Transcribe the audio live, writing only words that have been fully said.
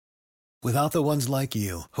Without the ones like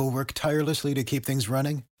you, who work tirelessly to keep things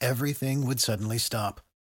running, everything would suddenly stop.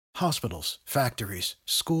 Hospitals, factories,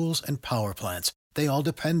 schools, and power plants, they all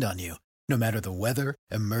depend on you. No matter the weather,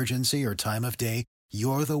 emergency, or time of day,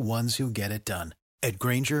 you're the ones who get it done. At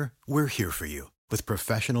Grainger, we're here for you with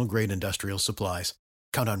professional-grade industrial supplies.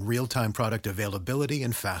 Count on real-time product availability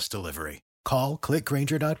and fast delivery. Call,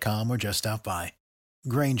 clickgrainger.com, or just stop by.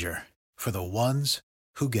 Grainger, for the ones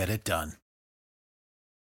who get it done.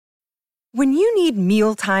 When you need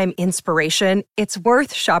mealtime inspiration, it's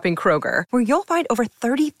worth shopping Kroger, where you'll find over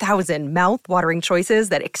 30,000 mouth-watering choices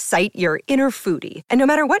that excite your inner foodie. And no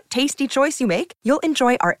matter what tasty choice you make, you'll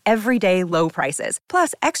enjoy our everyday low prices,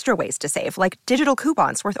 plus extra ways to save, like digital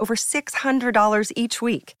coupons worth over $600 each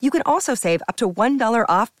week. You can also save up to $1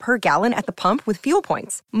 off per gallon at the pump with fuel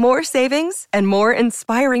points. More savings and more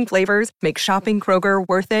inspiring flavors make shopping Kroger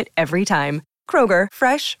worth it every time. Kroger,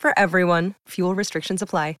 fresh for everyone. Fuel restrictions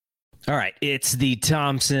apply. All right, it's the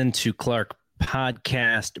Thompson to Clark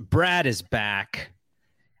podcast. Brad is back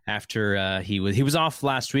after he was off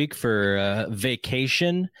last week for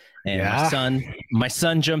vacation, and my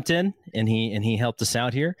son jumped in and he helped us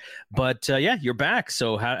out here. But you're back.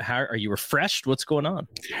 So how are you refreshed? What's going on?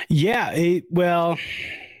 Yeah, well,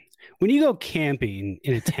 when you go camping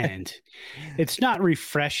in a tent, it's not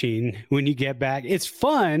refreshing when you get back. It's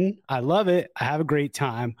fun. I love it. I have a great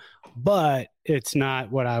time, but it's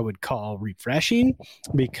not what I would call refreshing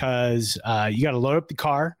because you got to load up the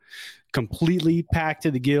car completely packed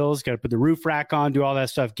to the gills, got to put the roof rack on, do all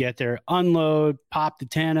that stuff, get there, unload, pop the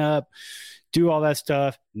tent up, do all that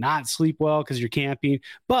stuff, not sleep well because you're camping.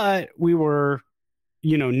 But we were,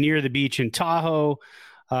 near the beach in Tahoe,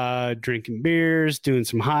 drinking beers, doing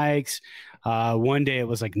some hikes. One day it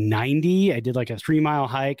was like 90. I did like a 3-mile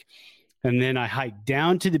hike. And then I hiked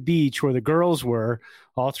down to the beach where the girls were,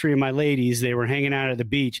 all three of my ladies. They were hanging out at the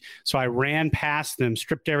beach. So I ran past them,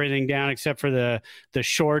 stripped everything down except for the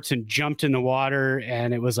shorts, and jumped in the water.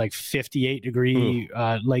 And it was like 58-degree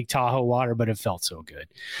Lake Tahoe water, but it felt so good.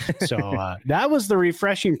 So that was the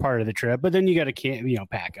refreshing part of the trip. But then you got to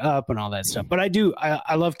pack up and all that stuff. But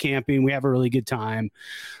I love camping. We have a really good time.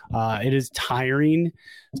 It is tiring,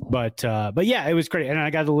 but yeah, it was great. And I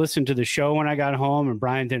got to listen to the show when I got home, and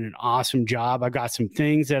Brian did an awesome job. I got some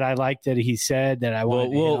things that I liked that he said that I want.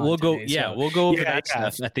 We'll go over that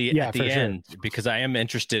stuff at the end, because I am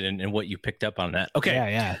interested in what you picked up on that. Okay.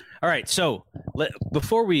 Yeah. All right. So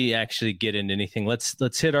before we actually get into anything,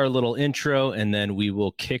 let's hit our little intro, and then we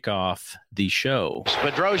will kick off the show.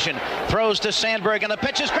 Bedrosian throws to Sandberg, and the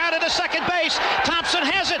pitch is grounded to second base. Thompson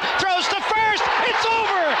has it, throws to first. It's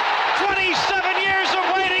over. 27 years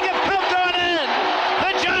of waiting have come to an end.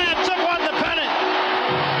 The Giants have won the pennant.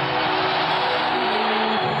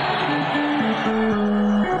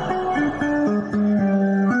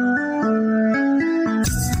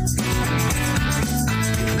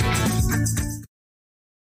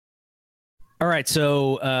 All right,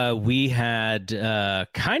 so we had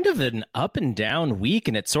kind of an up and down week,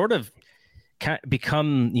 and it's sort of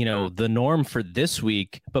become, the norm for this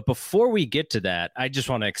week. But before we get to that, I just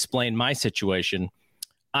want to explain my situation.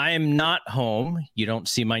 I am not home. You don't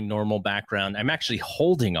see my normal background. I'm actually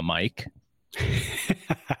holding a mic,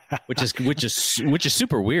 which is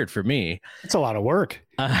super weird for me. It's a lot of work.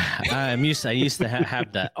 I used to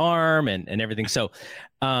have the arm and everything. So,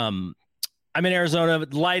 I'm in Arizona.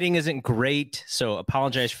 Lighting isn't great, so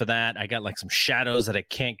apologize for that. I got like some shadows that I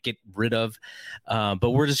can't get rid of, but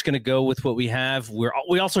we're just going to go with what we have.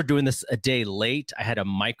 We also are doing this a day late. I had a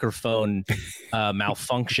microphone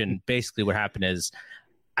malfunction. Basically, what happened is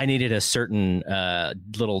I needed a certain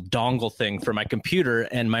little dongle thing for my computer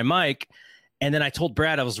and my mic, and then I told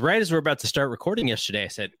Brad, I was right as we're about to start recording yesterday. I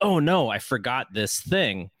said, "Oh no, I forgot this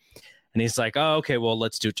thing." And he's like, "Oh, okay, well,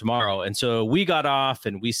 let's do it tomorrow." And so we got off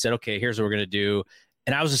and we said, "Okay, here's what we're going to do."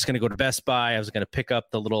 And I was just going to go to Best Buy. I was going to pick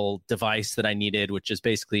up the little device that I needed, which is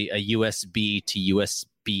basically a USB to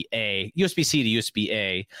USB-A, USB-C to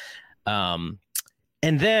USB-A.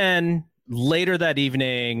 And then later that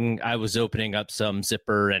evening, I was opening up some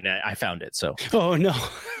zipper and I found it. So, oh no.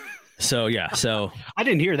 So yeah, so I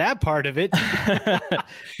didn't hear that part of it.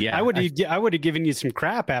 Yeah, I would have given you some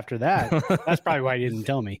crap after that. That's probably why you didn't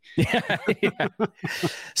tell me. Yeah.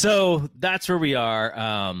 So that's where we are.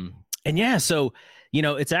 And yeah, so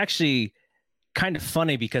it's actually kind of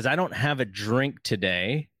funny because I don't have a drink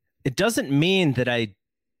today. It doesn't mean that I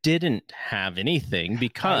didn't have anything,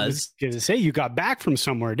 because I was going to say you got back from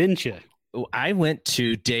somewhere, didn't you? I went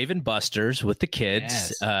to Dave and Buster's with the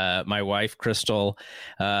kids, yes. My wife, Crystal,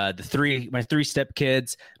 my 3 step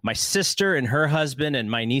kids, my sister and her husband, and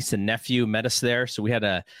my niece and nephew met us there. So we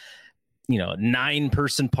had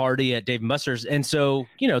 9-person party at Dave & Buster's. And so,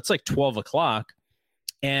 it's like 12 o'clock.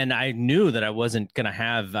 And I knew that I wasn't going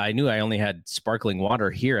to I knew I only had sparkling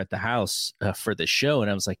water here at the house for the show.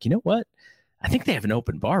 And I was like, you know what? I think they have an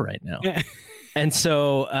open bar right now. And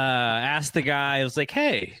so asked the guy, I was like,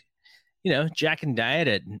 hey, Jack and Diet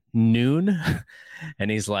at noon.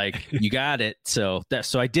 And he's like, you got it. So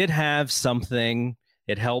I did have something.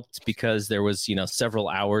 It helped because there was, several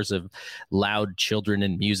hours of loud children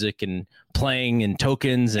and music and playing and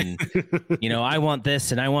tokens and, I want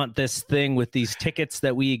this and I want this thing with these tickets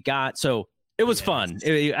that we got. So it was fun.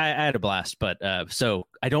 I had a blast, but so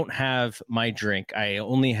I don't have my drink. I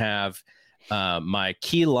only have my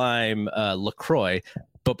key lime LaCroix.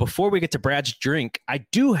 But before we get to Brad's drink, I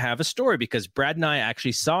do have a story because Brad and I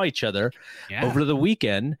actually saw each other over the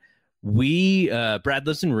weekend. Brad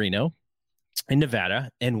lives in Reno, in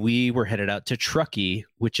Nevada, and we were headed out to Truckee,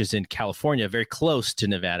 which is in California, very close to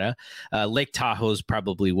Nevada. Lake Tahoe is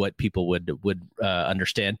probably what people would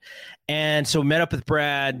understand. And so met up with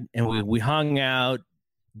Brad, and we hung out.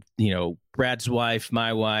 Brad's wife,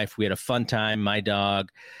 my wife, we had a fun time. My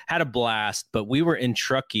dog had a blast, but we were in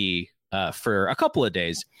Truckee for a couple of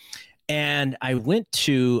days. And I went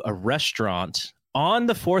to a restaurant on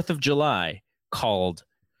the 4th of July called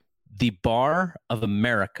the Bar of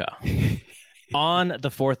America. On the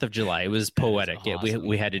 4th of July. It was poetic. Awesome. Yeah,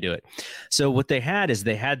 we had to do it. So what they had is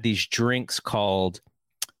they had these drinks called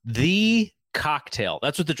the cocktail.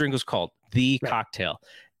 That's what the drink was called, the cocktail.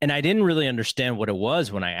 And I didn't really understand what it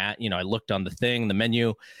was when I looked on the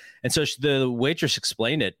menu. And so the waitress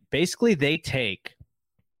explained it. Basically, they take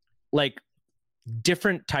like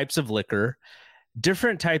different types of liquor,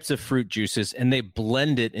 different types of fruit juices, and they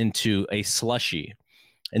blend it into a slushy.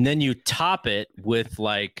 And then you top it with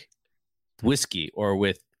like whiskey or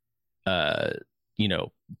with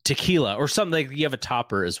tequila or something. Like you have a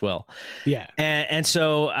topper as well. And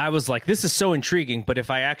so I was like, this is so intriguing, but if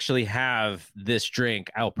I actually have this drink,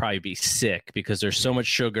 I'll probably be sick because there's so much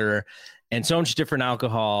sugar and so much different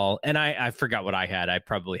alcohol. And I forgot what I had. I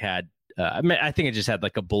probably had I think I just had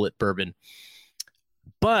like a bullet bourbon,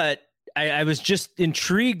 but I was just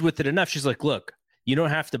intrigued with it enough. She's like, look, you don't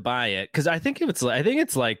have to buy it, because I think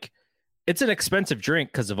it's like it's an expensive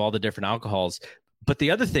drink because of all the different alcohols. But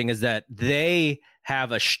the other thing is that they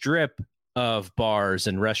have a strip of bars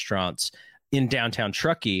and restaurants in downtown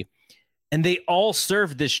Truckee, and they all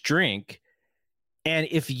serve this drink. And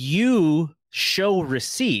if you show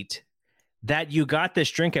receipt that you got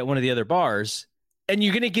this drink at one of the other bars and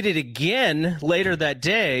you're going to get it again later that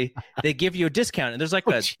day, they give you a discount. And there's like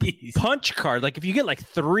a punch card. Like if you get like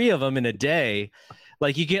 3 of them in a day,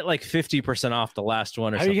 like you get like 50% off the last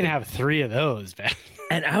one. Or how are you going to have 3 of those, man?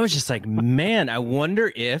 And I was just like, man, I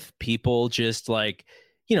wonder if people just like,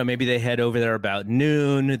 maybe they head over there about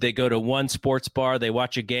noon. They go to one sports bar, they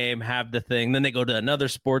watch a game, have the thing. Then they go to another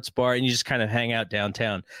sports bar and you just kind of hang out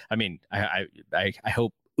downtown. I mean, I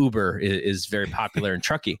hope Uber is very popular in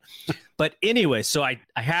Truckee. But anyway, so I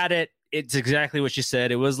had it. It's exactly what you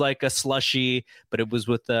said. It was like a slushy, but it was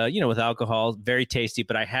with with alcohol, very tasty.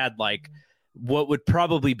 But I had like what would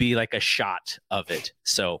probably be like a shot of it.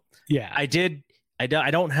 So yeah, I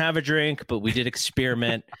don't have a drink, but we did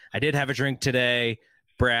experiment. I did have a drink today.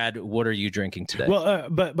 Brad, what are you drinking today? Well,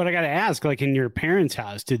 but I got to ask, like in your parents'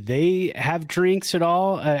 house, did they have drinks at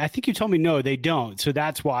all? I think you told me no, they don't. So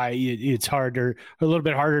that's why it's a little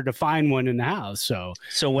bit harder to find one in the house.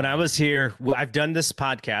 So when I was here, I've done this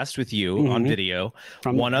podcast with you on video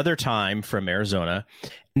one other time from Arizona.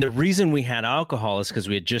 And the reason we had alcohol is because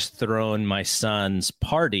we had just thrown my son's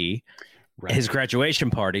party, his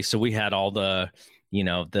graduation party. So we had all the,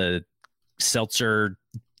 the seltzer,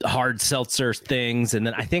 hard seltzer things, and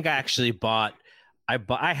then I think I actually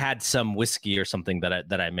I had some whiskey or something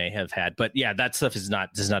that I may have had, but yeah, that stuff does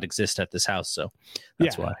not exist at this house, so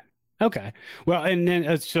that's why. Okay, well, and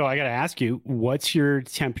then so I got to ask you, what's your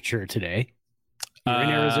temperature today? You're in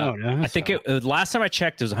Arizona. I think last time I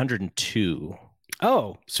checked, it was 102.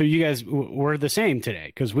 Oh, so you guys were the same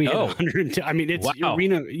today, because we had 102. I mean, it's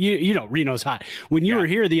Reno. Reno's hot. When you were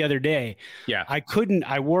here the other day,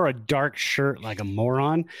 I wore a dark shirt like a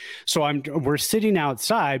moron. So we're sitting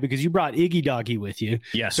outside because you brought Iggy Doggy with you.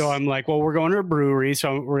 Yes. So I'm like, well, we're going to a brewery,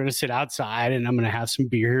 so we're going to sit outside and I'm going to have some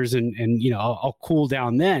beers and I'll cool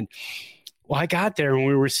down then. Well, I got there and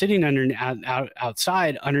we were sitting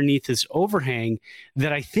outside underneath this overhang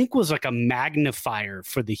that I think was like a magnifier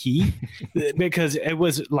for the heat because it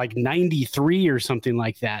was like 93 or something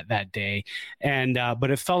like that day. And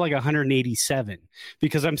but it felt like 187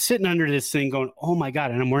 because I'm sitting under this thing going, oh my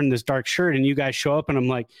God. And I'm wearing this dark shirt and you guys show up and I'm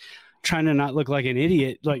like, trying to not look like an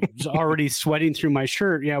idiot, like already sweating through my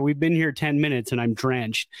shirt. Yeah, we've been here 10 minutes and I'm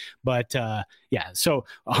drenched. But yeah, so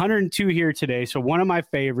 102 here today. So one of my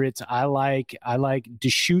favorites, I like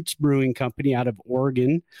Deschutes Brewing Company out of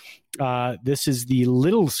Oregon. This is the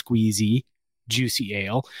Little Squeezy Juicy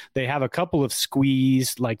Ale. They have a couple of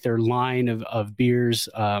squeeze, like their line of beers.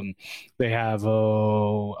 They have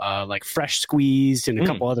like fresh squeezed and a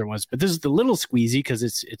couple other ones, but this is the Little Squeezy because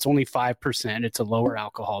it's only 5%. It's a lower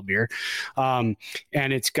alcohol beer, and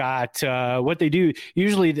it's got what they do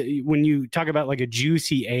usually when you talk about like a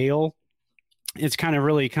juicy ale. It's kind of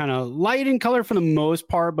really kind of light in color for the most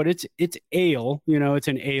part, but it's ale, it's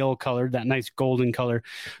an ale color, that nice golden color.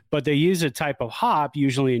 But they use a type of hop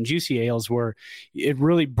usually in juicy ales where it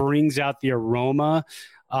really brings out the aroma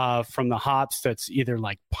from the hops. That's either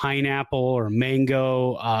like pineapple or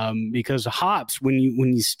mango, because the hops, when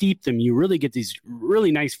you steep them, you really get these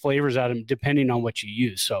really nice flavors out of them depending on what you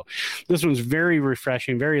use. So this one's very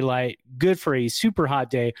refreshing, very light, good for a super hot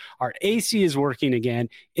day. Our AC is working again.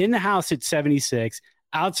 In the house, it's 76.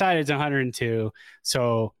 Outside, it's 102.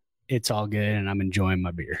 So it's all good, and I'm enjoying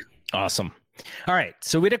my beer. Awesome. All right.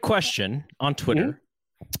 So we had a question on Twitter,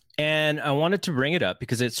 and I wanted to bring it up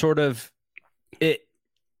because it's sort of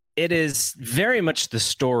it is very much the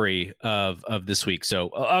story of this week. So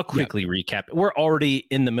I'll quickly recap. We're already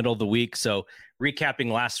in the middle of the week. So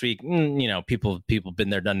recapping last week, people been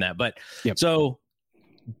there, done that. But so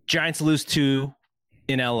Giants lose 2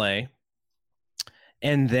 in LA.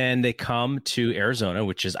 And then they come to Arizona,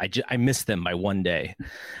 which is, I missed them by 1 day.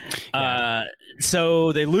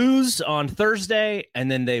 So they lose on Thursday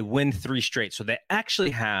and then they win 3 straight. So they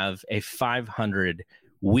actually have a 500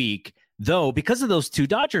 week. Though, because of those 2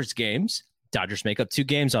 Dodgers games, Dodgers make up 2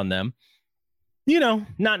 games on them.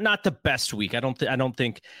 Not the best week. I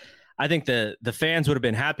think the fans would have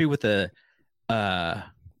been happy with the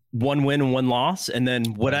 1 win and 1 loss, and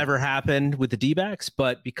then whatever happened with the D-backs.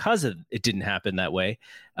 But because it didn't happen that way,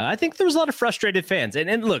 I think there was a lot of frustrated fans.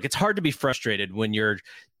 And look, it's hard to be frustrated when your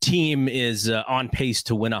team is on pace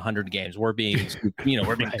to win 100 games. We're being,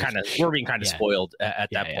 we're being kind of spoiled at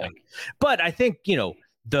that point. But I think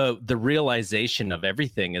the realization of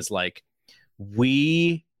everything is like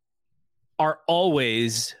we are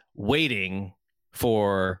always waiting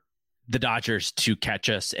for the Dodgers to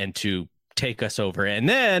catch us and to take us over, and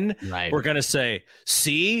then we're gonna say,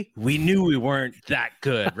 see, we knew we weren't that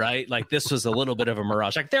good, right? Like this was a little bit of a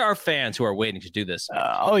mirage. Like there are fans who are waiting to do this.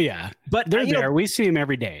 But they're there. We see them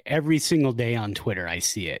every day, every single day on Twitter. I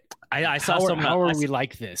see it. I saw someone. How are we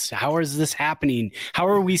like this? How is this happening? How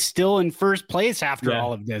are we still in first place after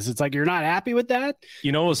all of this? It's like you're not happy with that.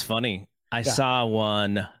 It was funny. I saw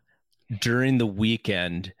one during the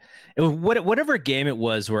weekend. It was whatever game it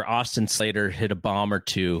was where Austin Slater hit a bomb or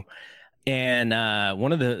 2, and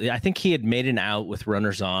I think he had made an out with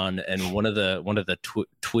runners on, and one of the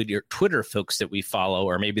Twitter folks that we follow,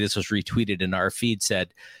 or maybe this was retweeted in our feed,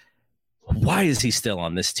 said, why is he still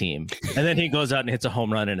on this team? And then he goes out and hits a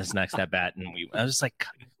home run in his next at bat. And I was like,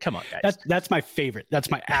 come on, guys. That's my favorite. That's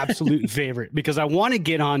my absolute favorite, because I want to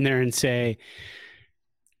get on there and say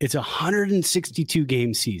it's a 162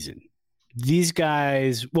 game season. These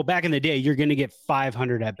guys, well, back in the day, you're going to get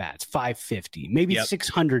 500 at bats, 550, maybe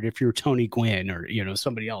 600 if you're Tony Gwynn or,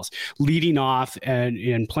 somebody else leading off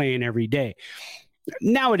and playing every day.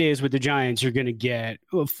 Nowadays with the Giants, you're going to get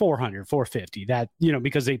 400, 450, that,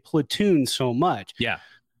 because they platoon so much. Yeah.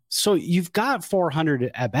 So you've got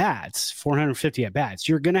 400 at bats, 450 at bats.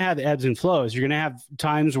 You're going to have ebbs and flows. You're going to have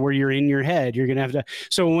times where you're in your head. You're going to have to.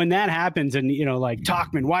 So when that happens, and like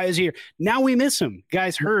Tauchman, why is he here? Now we miss him.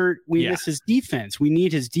 Guy's hurt. We miss his defense. We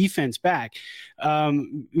need his defense back.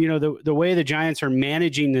 The way the Giants are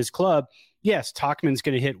managing this club, yes, Tauchman's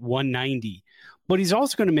going to hit 190. But he's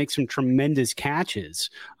also going to make some tremendous catches.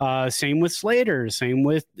 Same with Slater. Same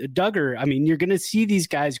with Duggar. I mean, you're going to see these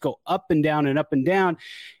guys go up and down and up and down.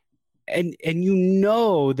 And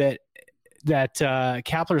that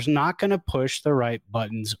Kapler's not going to push the right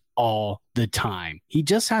buttons all the time. He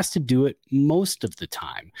just has to do it most of the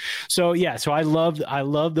time. So I love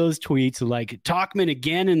those tweets, like Tauchman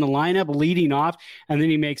again in the lineup leading off, and then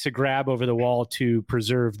he makes a grab over the wall to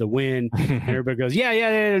preserve the win. And everybody goes,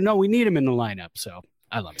 no, we need him in the lineup. So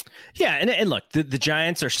I love it. Yeah, and look, the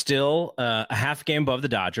Giants are still a half game above the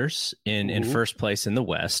Dodgers in first place in the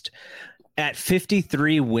West. At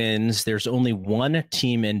 53 wins, there's only one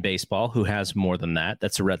team in baseball who has more than that.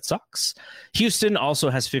 That's the Red Sox. Houston also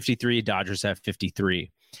has 53. Dodgers have 53.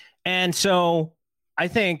 And so I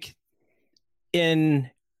think there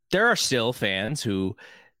are still fans who,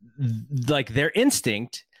 like, their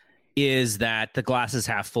instinct is that the glass is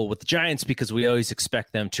half full with the Giants because we always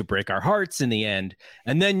expect them to break our hearts in the end.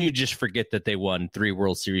 And then you just forget that they won 3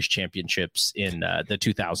 World Series championships in the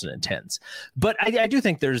 2010s. But I do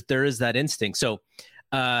think there is that instinct. So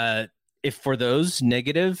if for those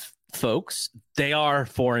negative folks, they are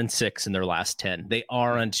 4-6 in their last 10. They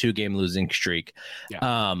are on 2-game losing streak.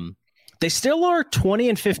 Yeah. They still are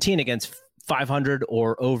 20-15 against 500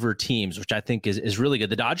 or over teams, which I think is really good.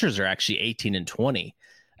 The Dodgers are actually 18-20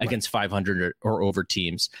 against 500 or over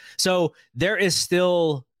teams. So there is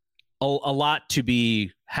still a lot to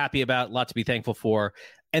be happy about, a lot to be thankful for.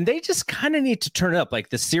 And they just kind of need to turn it up. Like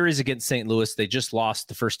the series against St. Louis, they just lost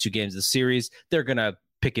the first 2 games of the series. They're going to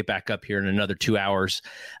pick it back up here in another 2 hours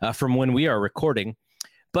from when we are recording.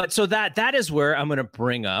 But so that is where I'm going to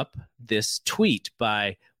bring up this tweet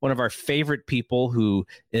by one of our favorite people who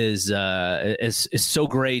is so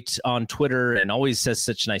great on Twitter and always says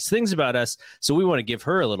such nice things about us. So we want to give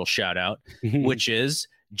her a little shout out, which is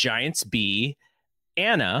Giants B,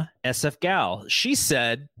 Anna SF Gal. She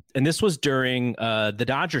said, and this was during the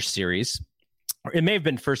Dodgers series. It may have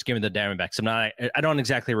been first game of the Diamondbacks. I don't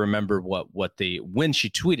exactly remember when she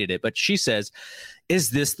tweeted it, but she says, "Is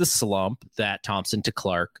this the slump that Thompson to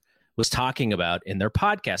Clark was talking about in their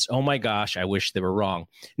podcast? Oh my gosh, I wish they were wrong."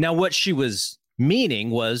 Now, what she was meaning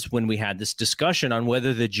was when we had this discussion on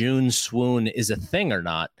whether the June swoon is a thing or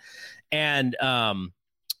not. And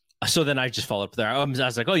so then I just followed up there. I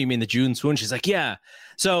was like, "Oh, you mean the June swoon?" She's like, "Yeah."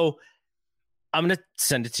 So I'm going to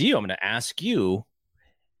send it to you. I'm going to ask you,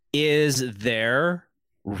 is there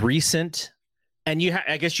recent, and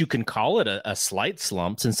I guess you can call it a slight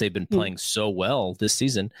slump since they've been playing so well this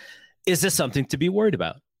season. Is this something to be worried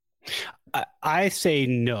about? I say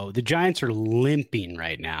no. The Giants are limping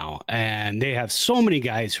right now, and they have so many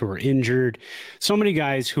guys who are injured, so many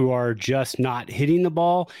guys who are just not hitting the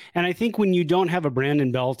ball. And I think when you don't have a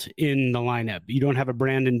Brandon Belt in the lineup, you don't have a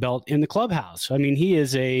Brandon Belt in the clubhouse. I mean,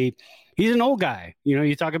 he's an old guy. You know,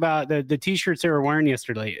 you talk about the T-shirts they were wearing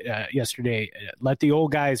yesterday. Let the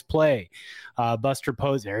old guys play. Buster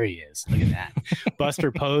Posey, there he is. Look at that.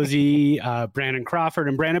 Buster Posey, Brandon Crawford,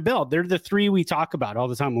 and Brandon Belt. They're the 3 we talk about all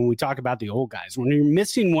the time when we talk about the old guys. When you're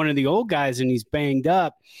missing one of the old guys and he's banged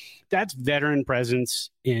up, that's veteran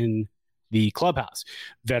presence in the clubhouse,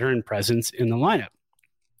 veteran presence in the lineup.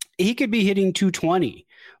 He could be hitting 220,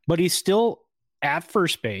 but he's still at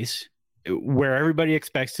first base, where everybody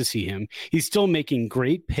expects to see him. He's still making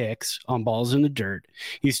great picks on balls in the dirt.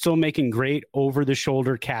 He's still making great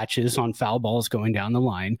over-the-shoulder catches on foul balls going down the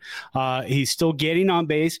line. He's still getting on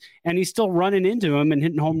base, and he's still running into him and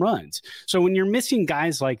hitting home runs. So when you're missing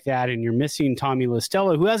guys like that, and you're missing Tommy La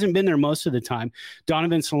Stella, who hasn't been there most of the time,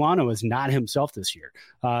 Donovan Solano is not himself this year.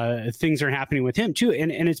 Things are happening with him too,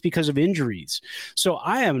 and it's because of injuries. So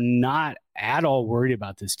I am not at all worried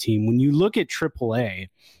about this team. When you look at AAA,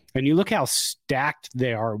 and you look how stacked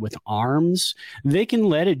they are with arms, they can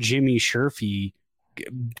let a Jimmy Sherfy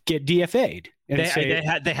get DFA'd. And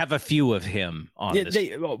they have a few of him on this.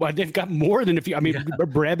 They've got more than a few. I mean,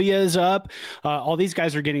 Brebbia is up. All these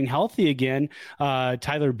guys are getting healthy again.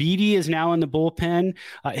 Tyler Beede is now in the bullpen.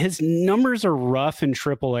 His numbers are rough in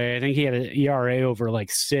AAA. I think he had an ERA over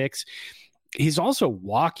like 6. He's also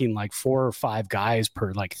walking like 4 or 5 guys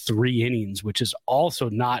per like 3 innings, which is also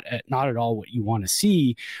not at all what you want to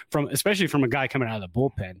see especially from a guy coming out of the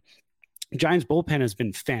bullpen. Giants bullpen has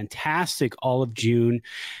been fantastic all of June.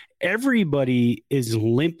 Everybody is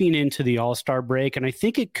limping into the All-Star break, and I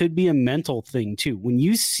think it could be a mental thing too. When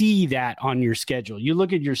you see that on your schedule, you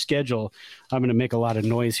look at your schedule. I'm going to make a lot of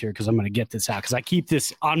noise here because I'm going to get this out because I keep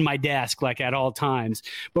this on my desk like at all times.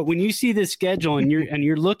 But when you see this schedule and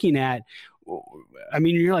you're looking at, I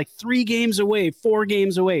mean, you're like 3 games away, 4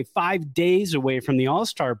 games away, 5 days away from the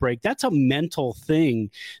All-Star break. That's a mental thing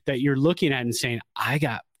that you're looking at and saying, I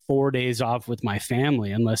got 4 days off with my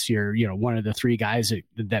family, unless you're, one of the 3 guys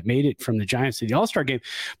that made it from the Giants to the All-Star game.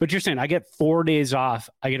 But you're saying, I get 4 days off.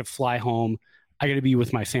 I get to fly home. I got to be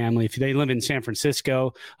with my family. If they live in San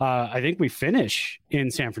Francisco, I think we finish in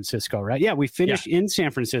San Francisco, right? Yeah, we finish in San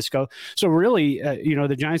Francisco. So really,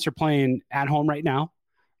 the Giants are playing at home right now.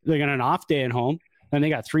 They got an off day at home, and they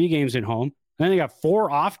got 3 games at home. And then they got 4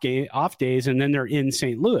 off days, and then they're in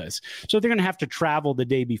St. Louis. So they're going to have to travel the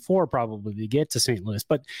day before probably to get to St. Louis.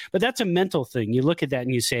 But that's a mental thing. You look at that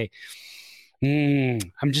and you say,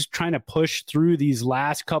 I'm just trying to push through these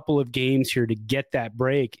last couple of games here to get that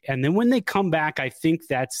break. And then when they come back, I think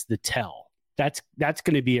that's the tell. That's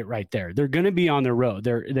going to be it right there. They're going to be on the road.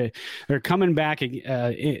 They're coming back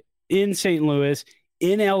in St. Louis,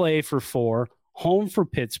 in LA for 4, home for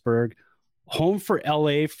Pittsburgh, home for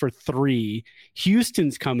LA for 3.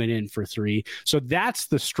 Houston's coming in for 3. So that's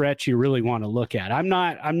the stretch you really want to look at. I'm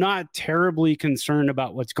not terribly concerned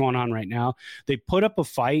about what's going on right now. They put up a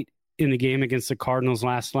fight in the game against the Cardinals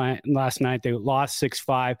last night. They lost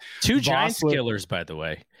 6-5. 2 Giants killers, by the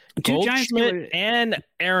way. 2 Giants Goldschmidt and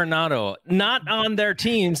Arenado, not on their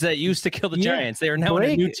teams that used to kill the Giants. They are now in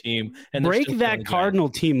a new team. And break that Cardinal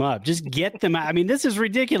team up. Just get them out. I mean, this is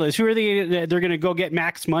ridiculous. Who are they? They're going to go get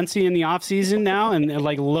Max Muncy in the offseason now and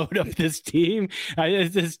like load up this team.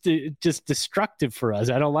 It's just destructive for us.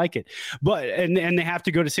 I don't like it. But and they have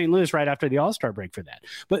to go to St. Louis right after the All-Star break for that.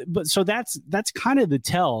 But so that's kind of the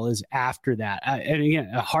tell is after that. And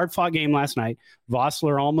again, a hard-fought game last night.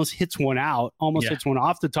 Vossler almost hits one out, hits one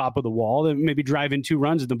off the top of the wall, and maybe driving 2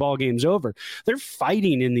 runs and the ball game's over. They're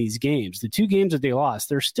fighting in these games. The 2 games that they lost,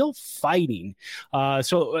 they're still fighting. Kind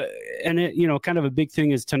of a big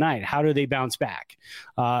thing is tonight. How do they bounce back?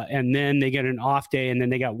 And then they get an off day, and then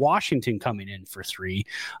they got Washington coming in for 3.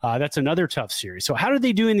 That's another tough series. So how do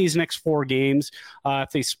they do in these next 4 games?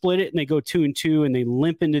 If they split it and they go 2-2 and they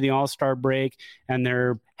limp into the All-Star break and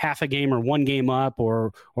they're half a game or 1 game up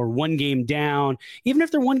or 1 game down, even if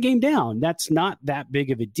they're 1 game down, that's not that big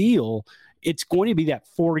of a deal. It's going to be that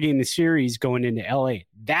 4-game series going into LA.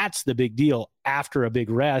 That's the big deal after a big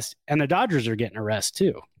rest. And the Dodgers are getting a rest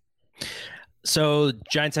too. So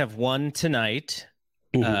Giants have 1 tonight.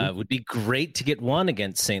 Would be great to get 1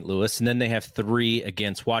 against St. Louis. And then they have 3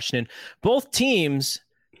 against Washington. Both teams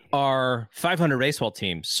are 500 baseball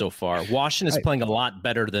teams so far. Washington is playing a lot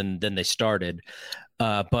better than they started.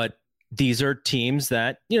 But these are teams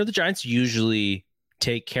that, the Giants usually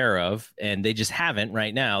take care of, and they just haven't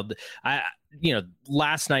right now.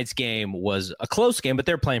 Last night's game was a close game, but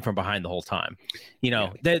they're playing from behind the whole time.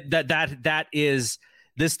 That is,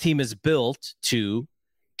 this team is built to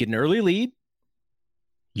get an early lead,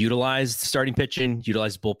 utilize starting pitching,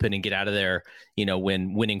 utilize bullpen, and get out of there,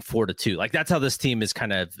 when winning 4-2. Like, that's how this team is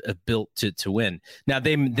kind of built to win. Now,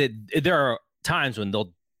 there are times when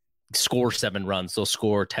they'll score 7 runs, they'll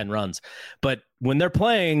score 10 runs. But when they're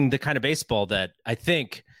playing the kind of baseball that I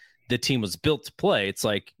think the team was built to play, it's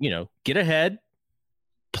like, get ahead,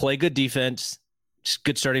 play good defense, just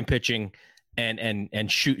good starting pitching, and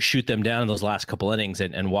shoot them down in those last couple innings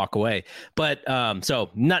and walk away. But so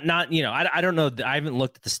not I don't know. I haven't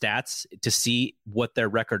looked at the stats to see what their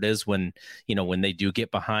record is when they do get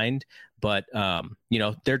behind. But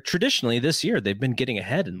they're traditionally this year they've been getting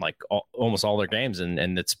ahead in like almost all their games,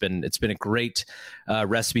 and it's been a great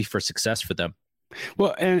recipe for success for them.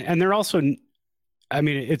 Well, and they're also, I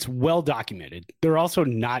mean, it's well documented. They're also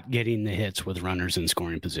not getting the hits with runners in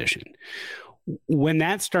scoring position. When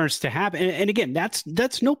that starts to happen, and again,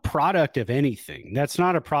 that's no product of anything. That's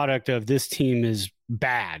not a product of this team is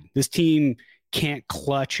bad. This team can't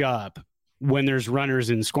clutch up when there's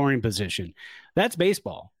runners in scoring position. That's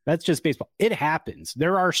baseball. That's just baseball. It happens.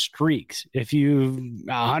 There are streaks. If you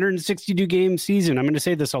 162 game season, I'm going to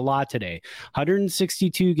say this a lot today,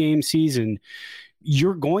 162 game season,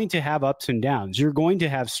 you're going to have ups and downs. You're going to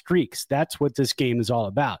have streaks. That's what this game is all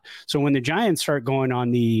about. So when the Giants start going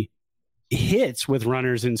on the hits with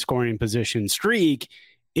runners in scoring position streak,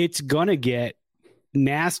 it's going to get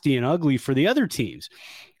nasty and ugly for the other teams.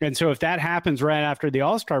 And so if that happens right after the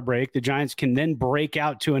All-Star break, the Giants can then break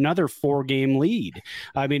out to another 4-game lead.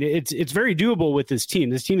 I mean, it's very doable with this team.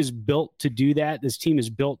 This team is built to do that. This team is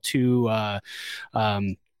built to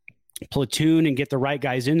platoon and get the right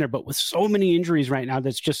guys in there. But with so many injuries right now,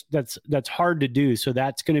 that's hard to do. So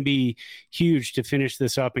that's going to be huge to finish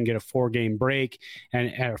this up and get a 4-game break and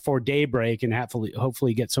a 4-day break, and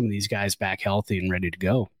hopefully get some of these guys back healthy and ready to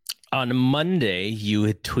go. On Monday, you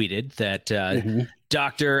had tweeted that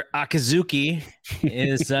Dr. Akizuki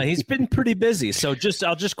he's been pretty busy. So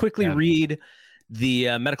I'll just quickly read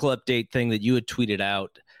the medical update thing that you had tweeted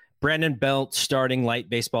out. Brandon Belt starting light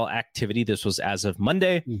baseball activity. This was as of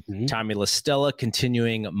Monday. Tommy LaStella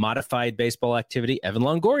continuing modified baseball activity. Evan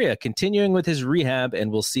Longoria continuing with his rehab,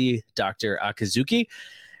 and we'll see Dr. Akizuki.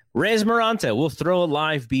 Reyes Maranta will throw a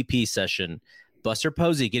live BP session. Buster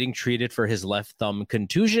Posey getting treated for his left thumb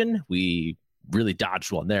contusion. We really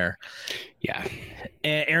dodged one there. Yeah.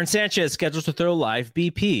 Aaron Sanchez scheduled to throw live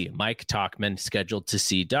BP. Mike Tauchman scheduled to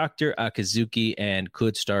see Dr. Akizuki and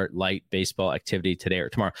could start light baseball activity today or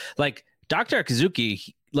tomorrow. Like Dr.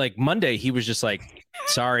 Akizuki, like Monday, he was just like,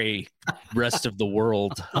 sorry, rest of the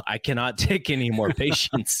world, I cannot take any more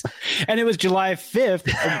patients. And it was July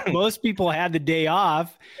 5th. Most people had the day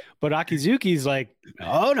off, but Akizuki's like,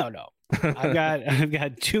 oh, no. I've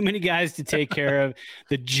got too many guys to take care of.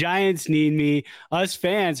 The Giants need me. Us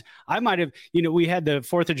fans, I might have, we had the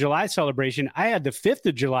 4th of July celebration. I had the 5th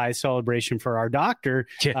of July celebration for our doctor,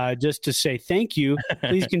 just to say thank you.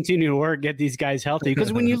 Please continue to work, get these guys healthy.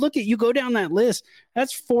 Because when you go down that list,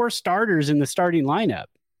 that's 4 starters in the starting lineup,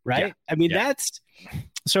 right? Yeah. I mean,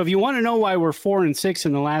 so if you want to know why we're 4-6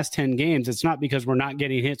 in the last 10 games, it's not because we're not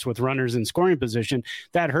getting hits with runners in scoring position.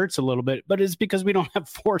 That hurts a little bit, but it's because we don't have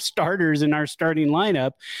 4 starters in our starting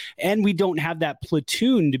lineup, and we don't have that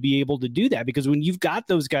platoon to be able to do that. Because when you've got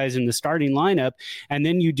those guys in the starting lineup, and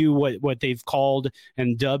then you do what they've called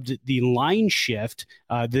and dubbed the line shift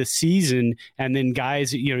this season, and then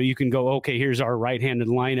guys, you can go, okay, here's our right-handed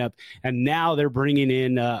lineup, and now they're bringing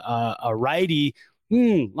in a righty.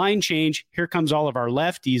 Line change. Here comes all of our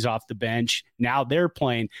lefties off the bench. Now they're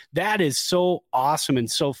playing. That is so awesome and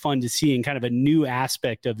so fun to see, and kind of a new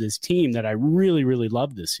aspect of this team that I really, really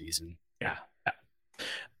love this season. Yeah.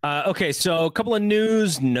 Okay, so a couple of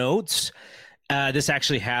news notes. This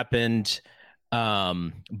actually happened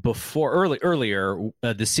earlier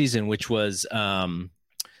this season, which was the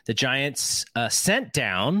Giants sent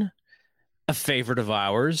down a favorite of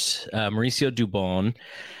ours, Mauricio Dubon.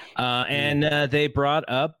 And they brought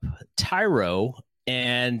up Thairo,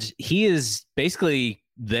 and he is basically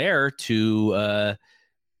there to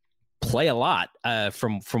play a lot.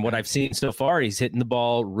 From what I've seen so far, he's hitting the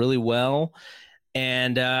ball really well,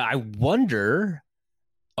 and I wonder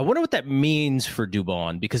what that means for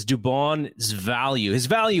Dubon, because Dubon's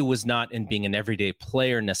value was not in being an everyday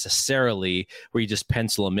player necessarily, where you just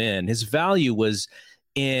pencil him in. His value was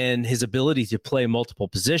in his ability to play multiple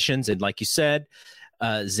positions, and like you said,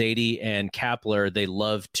 Zadie and Kapler, they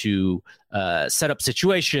love to set up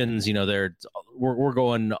situations. We're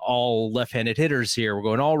going all left-handed hitters here. We're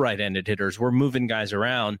going all right-handed hitters. We're moving guys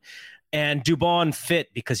around. And Dubon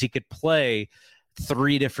fit because he could play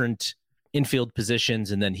 3 different infield positions,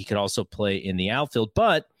 and then he could also play in the outfield.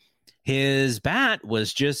 But his bat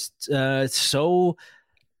was just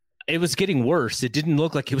it was getting worse. It didn't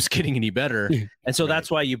look like it was getting any better. And so that's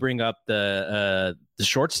why you bring up the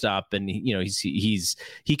shortstop, and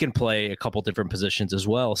he can play a couple different positions as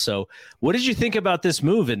well. So what did you think about this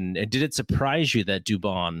move, and did it surprise you that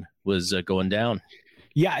Dubon was going down?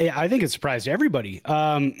 Yeah, I think it surprised everybody.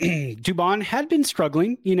 Dubon had been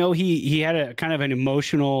struggling. He had a kind of an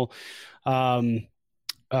emotional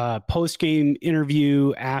post-game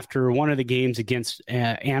interview after one of the games against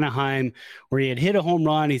Anaheim, where he had hit a home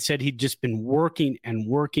run. He said he'd just been working and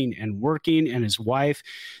working and working, and his wife,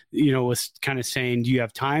 was kind of saying, "Do you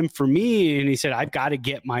have time for me?" And he said, "I've got to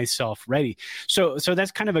get myself ready." So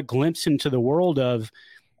that's kind of a glimpse into the world of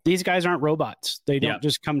these guys aren't robots. They don't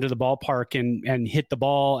just come to the ballpark and hit the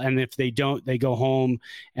ball, and if they don't, they go home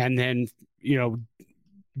and then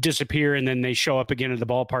disappear, and then they show up again at the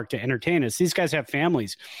ballpark to entertain us. These guys have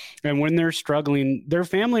families, and when they're struggling, their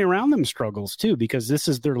family around them struggles too, because this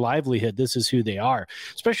is their livelihood. This is who they are,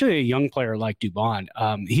 especially a young player like Dubon.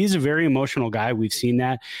 He's a very emotional guy. We've seen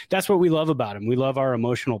that. That's what we love about him. We love our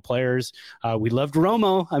emotional players. We loved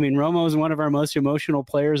Romo. I mean, Romo is one of our most emotional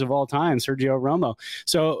players of all time, Sergio Romo.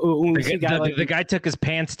 So when we see the guy took his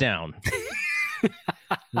pants down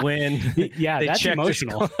when that's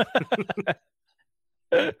emotional.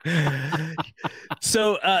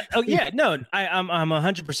 So I'm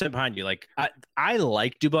 100% behind you. Like I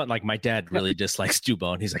like Dubon. Like my dad really dislikes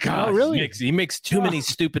Dubon. He's like, oh really? He makes too many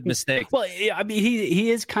stupid mistakes. Well, I mean,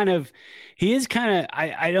 he is kind of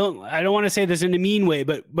I don't want to say this in a mean way,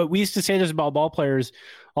 but we used to say this about ball players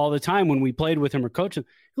all the time when we played with him or coached him.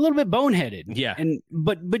 A little bit boneheaded. Yeah.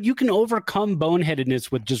 But you can overcome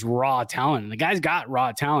boneheadedness with just raw talent. And the guy's got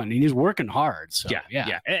raw talent, and he's working hard. So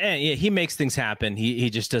yeah. And he makes things happen. He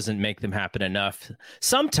just doesn't make them happen enough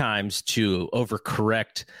sometimes to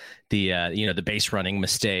overcorrect the base running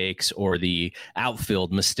mistakes or the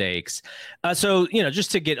outfield mistakes. So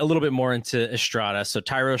just to get a little bit more into Estrada. So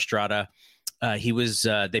Thairo Estrada, he was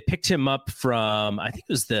they picked him up from, I think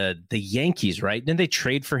it was the Yankees, right? Didn't they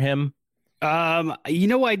trade for him?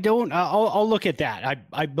 I don't. I'll look at that.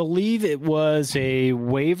 I believe it was a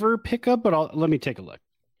waiver pickup, but let me take a look.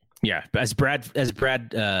 Yeah, as Brad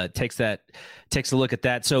takes a look at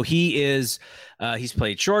that. So he's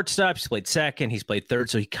played shortstop, he's played second, he's played third,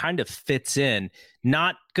 so he kind of fits in.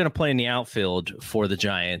 Not going to play in the outfield for the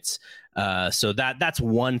Giants. So that's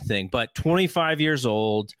one thing. But 25 years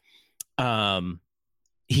old,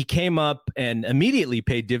 he came up and immediately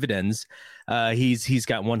paid dividends. He's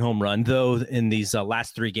got 1 home run, though in these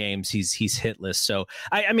last 3 games he's hitless. So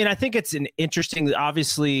I mean I think it's an interesting.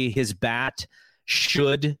 Obviously his bat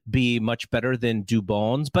should be much better than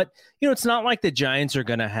Dubon's. But, it's not like the Giants are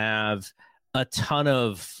going to have a ton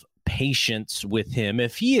of patience with him.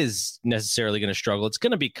 If he is necessarily going to struggle, it's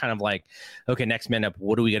going to be kind of like, okay, next man up,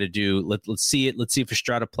 what do we got to do? Let's see it. Let's see if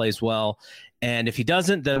Estrada plays well. And if he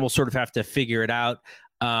doesn't, then we'll sort of have to figure it out.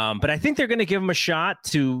 But I think they're going to give him a shot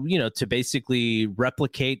to basically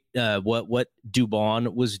replicate what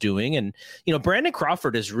Dubon was doing. And, Brandon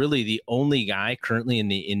Crawford is really the only guy currently in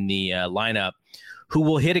the lineup who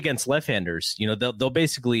will hit against left-handers. They'll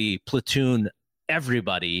basically platoon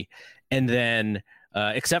everybody, and then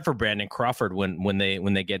except for Brandon Crawford when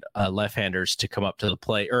they get left-handers to come up to the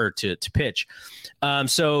plate or to pitch.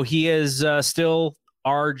 So he is still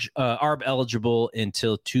ARB eligible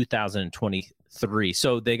until 2023.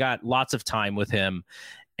 So they got lots of time with him,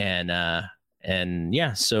 and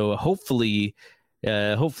yeah. So hopefully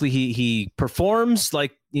he performs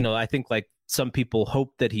like I think like some people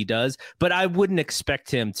hope that he does, but I wouldn't expect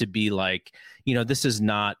him to be like this is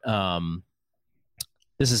not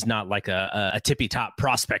like a tippy top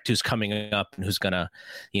prospect who's coming up and who's gonna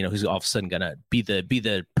who's all of a sudden gonna be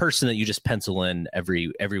the person that you just pencil in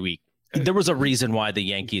every week. There was a reason why the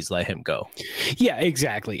Yankees let him go. Yeah,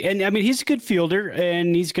 exactly. And I mean, he's a good fielder,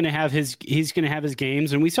 and he's going to have his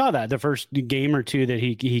games. And we saw that the first game or two that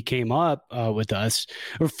he came up with us.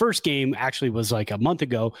 Our first game actually was like a month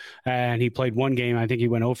ago, and he played one game. I think he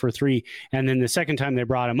went 0 for 3. And then the second time they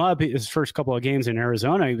brought him up, his first couple of games in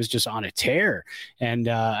Arizona, he was just on a tear. And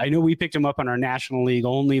I know we picked him up on our National League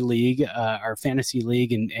only league, our fantasy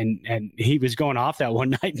league, and he was going off that one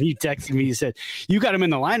night. And he texted me, he said, "You got him in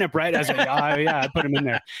the lineup, right?" I was like, "Oh, yeah, I put him in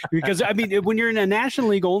there." Because, I mean, when you're in a National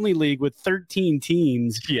League only league with 13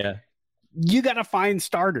 teams, yeah, you got to find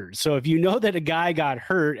starters. So if you know that a guy got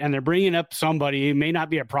hurt and they're bringing up somebody, it may not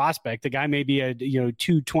be a prospect. The guy may be a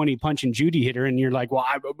 220 punch and Judy hitter, and you're like, well,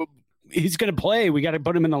 he's going to play. We got to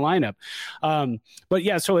put him in the lineup. But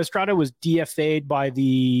yeah, so Estrada was DFA'd by the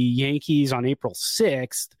Yankees on April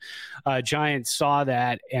 6th. Giants saw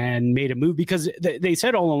that and made a move because they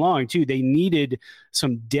said all along too, they needed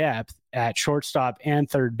some depth at shortstop and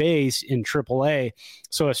third base in AAA.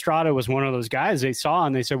 So Estrada was one of those guys they saw,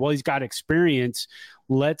 and they said, well, he's got experience.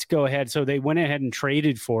 Let's go ahead. So they went ahead and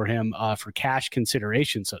traded for him for cash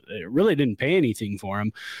consideration. So it really didn't pay anything for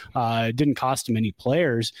him. It didn't cost him any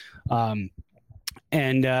players. And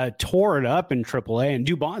tore it up in AAA. And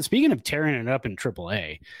Dubon, speaking of tearing it up in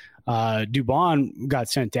AAA, Dubon got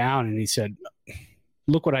sent down, and he said,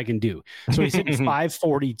 look what I can do. So he's hit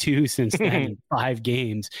 542 since then in 5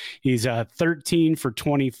 games. He's 13 for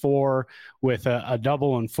 24 with a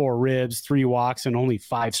double and 4 ribs, 3 walks, and only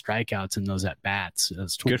 5 strikeouts in those at bats.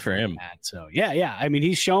 Good for him. So yeah. I mean,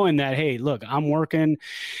 he's showing that, hey, look, I'm working.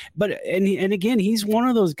 But and again, he's one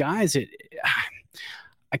of those guys that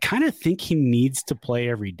I kind of think he needs to play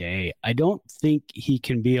every day. I don't think he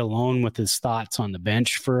can be alone with his thoughts on the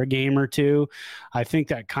bench for a game or two. I think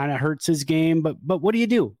that kind of hurts his game. But what do you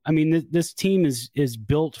do? I mean, this team is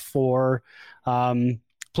built for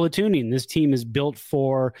platooning. This team is built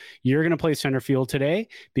for, you're going to play center field today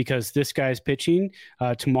because this guy's pitching.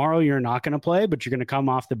 Tomorrow you're not going to play, but you're going to come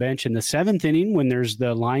off the bench in the 7th inning when there's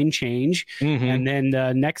the line change. Mm-hmm. And then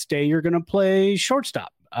the next day you're going to play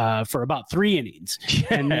shortstop for about 3 innings.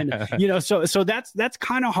 And then, so that's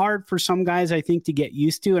kind of hard for some guys, I think, to get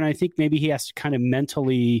used to. And I think maybe he has to kind of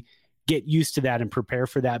mentally get used to that and prepare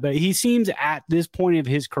for that. But he seems at this point of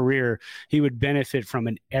his career, he would benefit from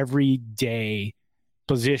an everyday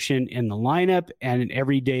position in the lineup and an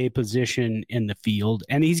everyday position in the field.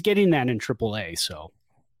 And he's getting that in AAA. So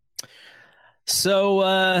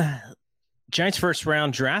Giants first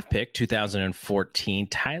round draft pick, 2014,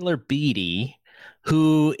 Tyler Beede,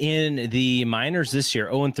 who in the minors this year,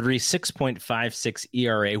 0-3, 6.56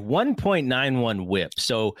 ERA, 1.91 whip.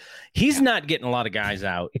 So he's not getting a lot of guys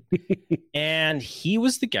out. And he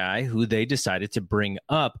was the guy who they decided to bring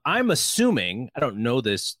up. I'm assuming, I don't know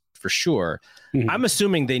this for sure, I'm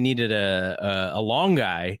assuming they needed a long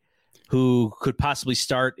guy who could possibly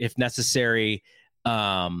start if necessary.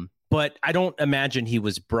 But I don't imagine he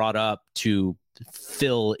was brought up to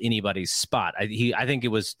fill anybody's spot. I think it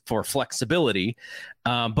was for flexibility.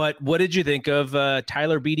 But what did you think of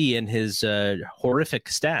Tyler Beede and his horrific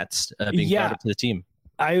stats being brought up to the team?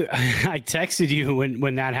 I texted you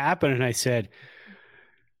when that happened, and I said,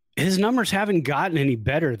 His numbers haven't gotten any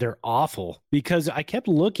better. They're awful because I kept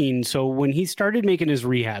looking. So when he started making his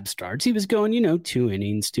rehab starts, he was going, 2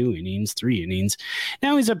 innings, 3 innings.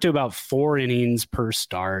 Now he's up to about 4 innings per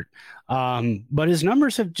start. But his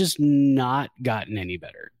numbers have just not gotten any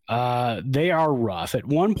better. They are rough. At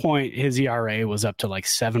one point, his ERA was up to like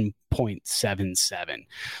 7.77.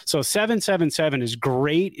 So 7.77 is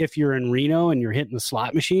great if you're in Reno and you're hitting the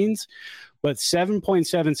slot machines. But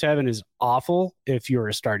 7.77 is awful if you're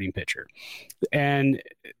a starting pitcher. And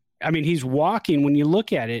I mean, he's walking, when you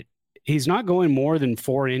look at it, he's not going more than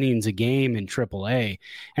 4 innings a game in AAA,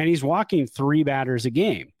 and he's walking 3 batters a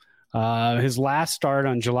game. His last start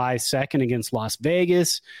on July 2nd against Las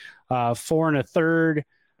Vegas, 4 1/3,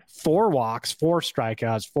 4 walks, 4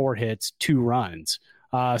 strikeouts, 4 hits, 2 runs.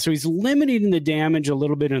 So he's limiting the damage a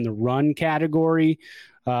little bit in the run category.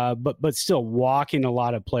 But still walking a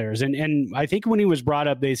lot of players. And I think when he was brought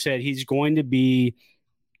up, they said he's going to be,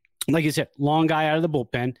 like you said, long guy out of the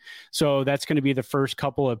bullpen. So that's going to be the first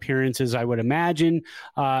couple of appearances, I would imagine.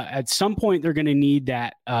 At some point, they're going to need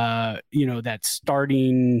that, that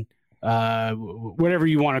starting, whatever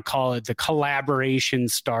you want to call it, the collaboration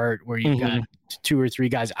start where you've got 2 or 3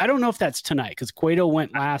 guys. I don't know if that's tonight because Cueto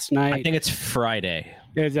went last night. I think it's Friday.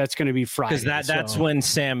 That's going to be Friday. Because that's when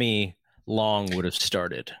Sammy Long would have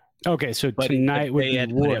started. Okay, so tonight would be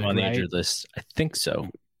put him on the right? injured list. I think so.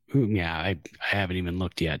 Yeah, I haven't even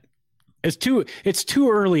looked yet. It's too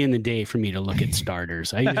early in the day for me to look at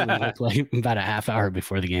starters. I usually look like about a half hour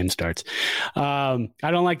before the game starts. I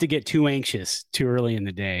don't like to get too anxious too early in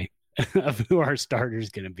the day of who our starter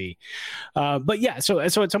is going to be. But yeah, so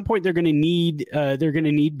at some point they're going to need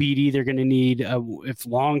Beatty. They're going to need if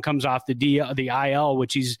Long comes off the IL,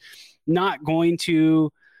 which he's not going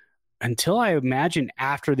to until I imagine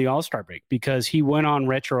after the All-Star break, because he went on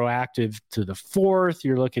retroactive to the 4th.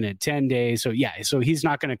 You're looking at 10 days. So yeah, so he's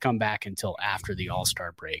not going to come back until after the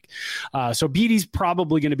All-Star break. So Beatty's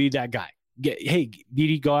probably going to be that guy. Hey,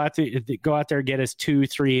 Beatty, go out there, get us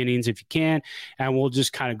 2-3 innings if you can, and we'll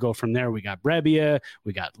just kind of go from there. We got Brebbia,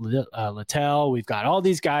 we got Littell, we've got all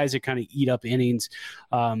these guys that kind of eat up innings.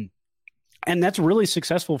 And that's really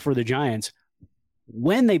successful for the Giants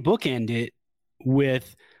when they bookend it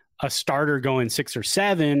with a starter going 6 or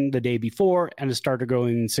 7 the day before and a starter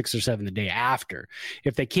going 6 or 7 the day after.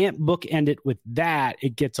 If they can't bookend it with that,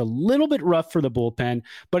 it gets a little bit rough for the bullpen,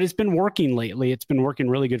 but it's been working lately. It's been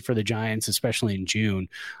working really good for the Giants, especially in June.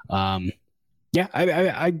 I'm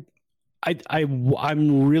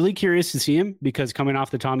really curious to see him because coming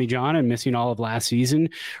off the Tommy John and missing all of last season,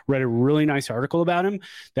 read a really nice article about him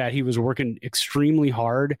that he was working extremely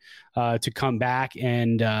hard to come back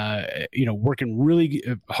and, working really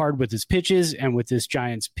hard with his pitches and with this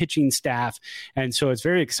Giants pitching staff. And so it's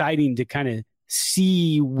very exciting to kind of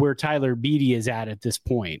see where Tyler Beatty is at this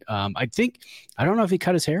point. I don't know if he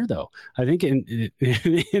cut his hair though. I think in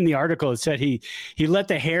the article it said he let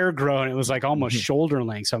the hair grow and it was like almost shoulder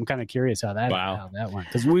length. So I'm kind of curious how that went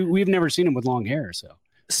because we've never seen him with long hair.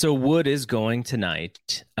 So Wood is going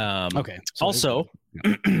tonight. Okay. So also,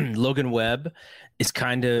 Logan Webb is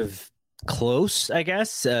kind of close, I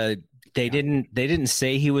guess. They didn't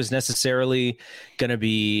say he was necessarily going to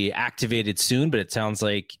be activated soon, but it sounds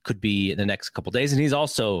like could be in the next couple of days. And he's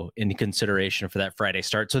also in consideration for that Friday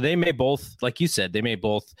start. So they may both, like you said,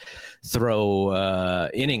 throw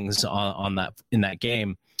innings on that in that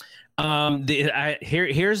game.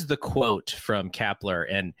 Here's the quote from Kapler,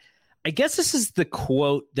 and I guess this is the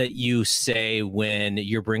quote that you say when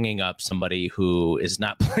you're bringing up somebody who is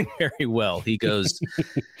not playing very well. He goes,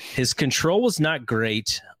 his control was not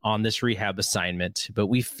great on this rehab assignment, but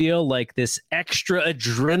we feel like this extra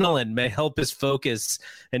adrenaline may help his focus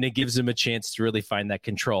and it gives him a chance to really find that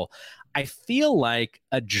control. I feel like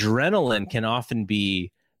adrenaline can often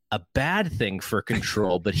be a bad thing for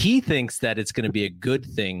control, but he thinks that it's going to be a good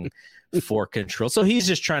thing for control. So he's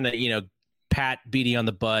just trying to, pat Beatty on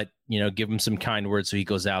the butt, give him some kind words so he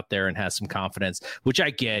goes out there and has some confidence, which I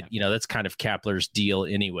get. That's kind of Kapler's deal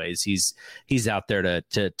anyways. He's out there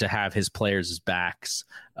to have his players' backs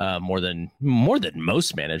more than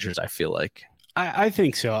most managers, I feel like. I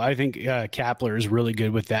think so. I think Kapler is really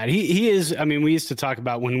good with that. He is. I mean, we used to talk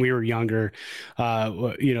about when we were younger,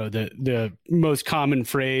 the most common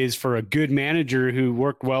phrase for a good manager who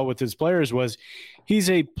worked well with his players was he's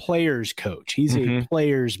a player's coach. He's a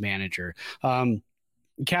player's manager.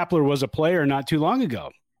 Kapler was a player not too long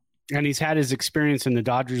ago, and he's had his experience in the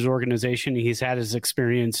Dodgers organization. He's had his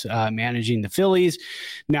experience managing the Phillies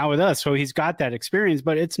now with us. So he's got that experience,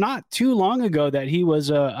 but it's not too long ago that he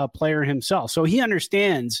was a player himself. So he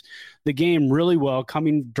understands the game really well,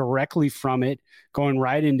 coming directly from it, going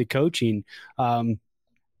right into coaching.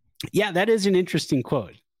 Yeah, that is an interesting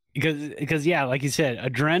quote because yeah, like you said,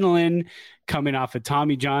 adrenaline coming off of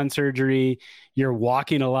Tommy John surgery, you're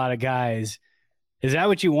walking a lot of guys. Is that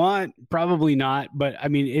what you want? Probably not. But I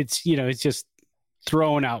mean, it's just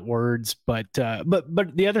throwing out words. But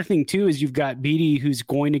the other thing too is you've got Beatty, who's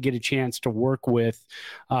going to get a chance to work with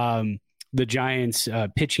the Giants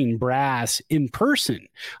pitching brass in person.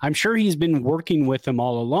 I'm sure he's been working with them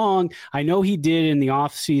all along. I know he did in the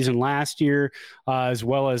offseason last year, as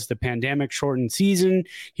well as the pandemic shortened season.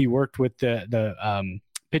 He worked with the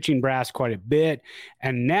pitching brass quite a bit.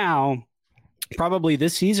 And now, probably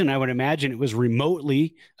this season, I would imagine it was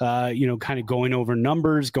remotely, kind of going over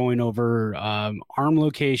numbers, going over arm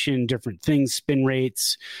location, different things, spin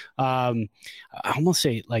rates. I almost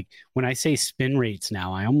say, like, when I say spin rates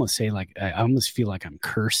now, I almost feel like I'm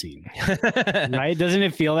cursing, right? Doesn't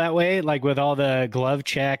it feel that way? Like with all the glove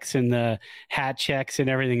checks and the hat checks and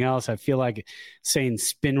everything else, I feel like saying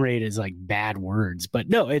spin rate is like bad words, but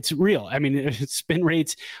no, it's real. I mean, spin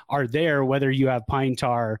rates are there, whether you have pine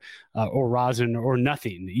tar or rosin or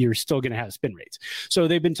nothing, you're still going to have spin rates. So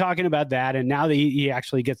they've been talking about that. And now that he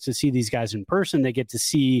actually gets to see these guys in person, they get to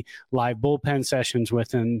see live bullpen sessions with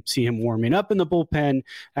him, see him warming up in the bullpen.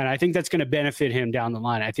 And I think that's going to benefit him down the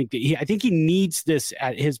line. I think he needs this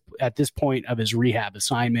at this point of his rehab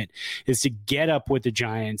assignment, is to get up with the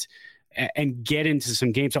Giants and get into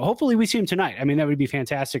some games. So hopefully we see him tonight. I mean, that would be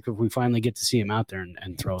fantastic if we finally get to see him out there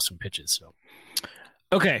and throw some pitches. So,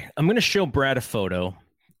 okay, I'm going to show Brad a photo,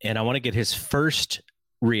 and I want to get his first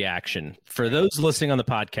reaction. For those listening on the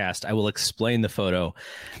podcast, I will explain the photo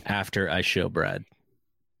after I show Brad.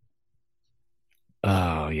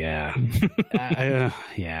 Oh, yeah.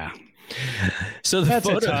 Yeah. So that's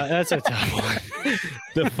a tough one.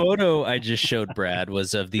 The photo I just showed Brad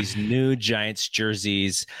was of these new Giants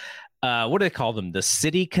jerseys. What do they call them? The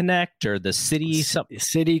City Connect or the City something?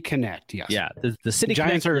 City Connect, yes. Yeah, the City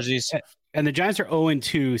Giants Connect jerseys. And the Giants are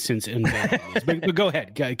 0-2 since but go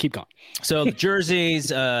ahead. Keep going. So the jerseys,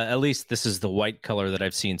 at least this is the white color that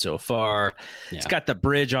I've seen so far. Yeah. It's got the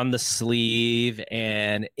bridge on the sleeve,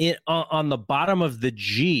 and on the bottom of the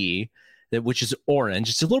G, which is orange.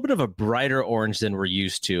 It's a little bit of a brighter orange than we're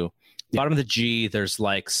used to. Yeah. Bottom of the G, there's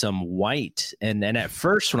like some white. And at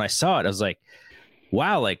first when I saw it, I was like,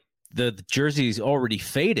 wow, like the jersey's already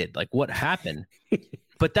faded. Like, what happened?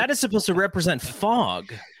 But that is supposed to represent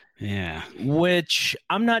fog. Yeah. Which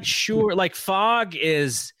I'm not sure. Like, fog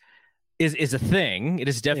is a thing. It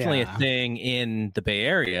is definitely a thing in the Bay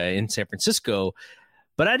Area, in San Francisco.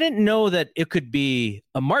 But I didn't know that it could be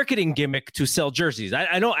a marketing gimmick to sell jerseys. I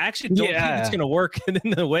actually don't think it's going to work in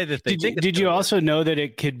the way that they think. Did you also know that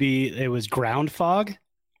it was ground fog?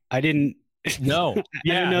 I didn't. No, I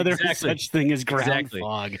didn't know there was such thing as ground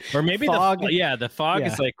fog. Or maybe the fog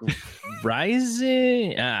is like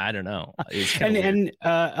rising. I don't know. And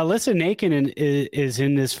Alyssa Nakin is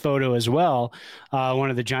in this photo as well, one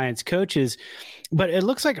of the Giants coaches. But it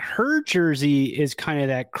looks like her jersey is kind of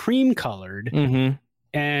that cream colored. Mm-hmm.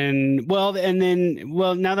 And now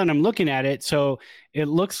that I'm looking at it, so it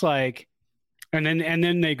looks like. And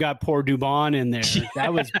then they got poor Dubon in there.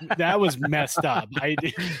 That was messed up.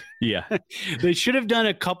 Yeah, they should have done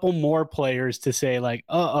a couple more players to say like,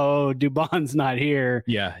 Dubon's not here.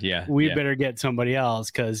 Yeah. We better get somebody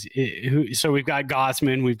else because. So we've got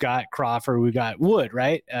Gossman, we've got Crawford, we've got Wood,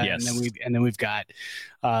 right? Yes. And then we've got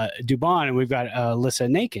Dubon, and we've got Alyssa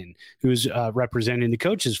Nakin, who's representing the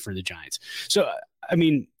coaches for the Giants. So I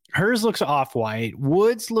mean. Hers looks off-white.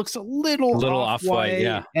 Woods looks a little off-white,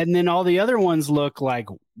 yeah. And then all the other ones look like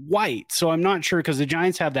white. So I'm not sure because the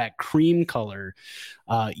Giants have that cream color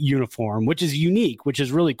uniform, which is unique, which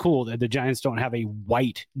is really cool that the Giants don't have a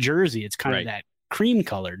white jersey. It's kind of that cream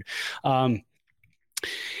colored. I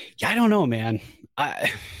don't know, man.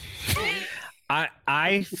 I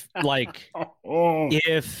like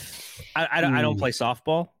if I don't play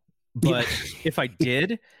softball, but if I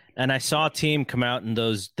did. And I saw a team come out in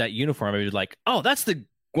that uniform, I was like, "Oh, that's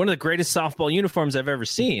one of the greatest softball uniforms I've ever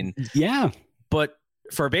seen." Yeah, but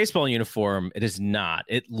for a baseball uniform, it is not.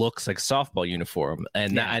 It looks like a softball uniform,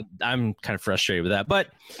 and I'm kind of frustrated with that. But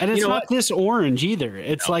it's not this orange either.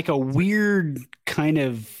 It's like a weird kind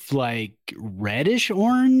of like reddish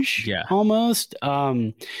orange, almost.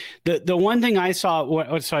 The one thing I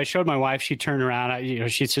saw, so I showed my wife. She turned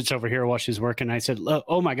around. She sits over here while she's working. I said,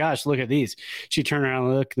 "Oh my gosh, look at these." She turned around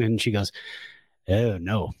and looked, and then she goes, "Oh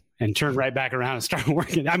no." And turned right back around and started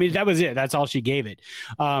working. I mean, that was it. That's all she gave it.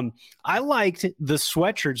 I liked the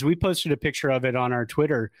sweatshirts. We posted a picture of it on our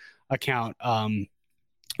Twitter account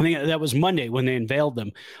I think that was Monday when they unveiled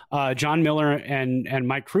them. John Miller and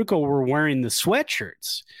Mike Krukow were wearing the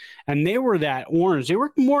sweatshirts, and they were that orange. They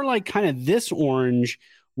were more like kind of this orange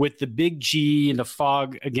with the big G and the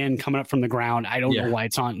fog again coming up from the ground. I don't know why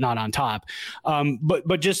it's not on top.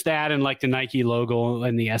 But just that and like the Nike logo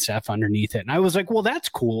and the SF underneath it. And I was like, well, that's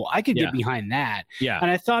cool. I could get behind that. Yeah. And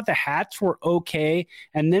I thought the hats were okay.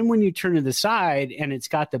 And then when you turn to the side and it's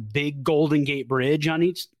got the big Golden Gate Bridge on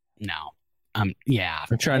each, no. I'm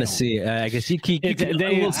trying to see. I guess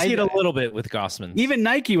we'll see it a little bit with Gossman. Even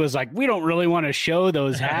Nike was like, we don't really want to show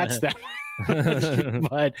those hats that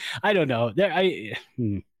but I don't know. I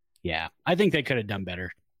think they could have done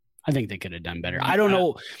better. I don't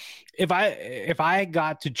know if I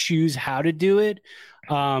got to choose how to do it.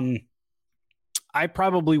 I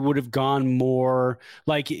probably would have gone more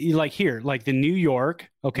like here, like the New York.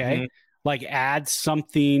 Okay. Mm-hmm. Like add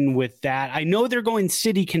something with that. I know they're going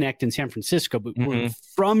City Connect in San Francisco, but we're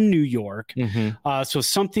from New York. Mm-hmm. So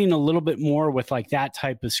something a little bit more with like that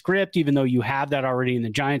type of script, even though you have that already in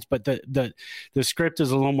the Giants, but the script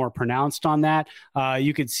is a little more pronounced on that.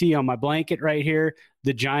 You could see on my blanket right here,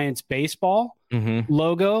 the Giants baseball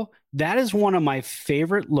logo. That is one of my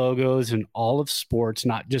favorite logos in all of sports,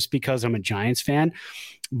 not just because I'm a Giants fan,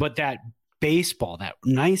 but that baseball, that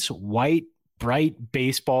nice white, bright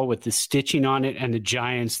baseball with the stitching on it and the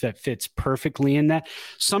Giants that fits perfectly in that.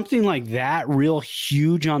 Something like that, real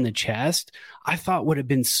huge on the chest, I thought would have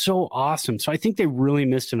been so awesome. So I think they really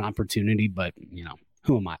missed an opportunity, but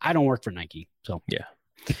who am I? I don't work for Nike. So yeah.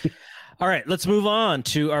 All right, let's move on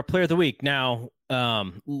to our player of the week. Now,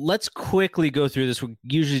 let's quickly go through this. We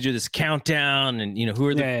usually do this countdown and who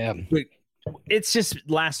are the It's just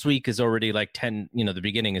last week is already like 10, the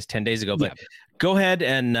beginning is 10 days ago, but go ahead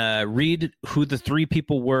and read who the three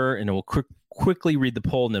people were, and we'll quickly read the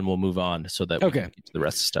poll, and then we'll move on so that we can get to the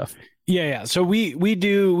rest of the stuff. Yeah. So we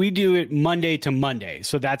do it Monday to Monday.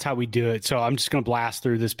 So that's how we do it. So I'm just going to blast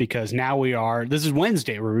through this because now this is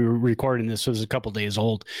Wednesday. We're recording this. So it was a couple days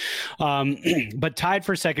old. But tied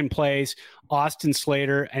for second place, Austin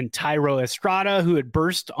Slater and Thairo Estrada, who had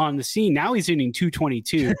burst on the scene. Now he's hitting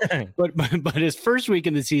 222, but his first week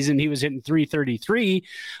in the season, he was hitting 333.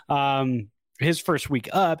 His first week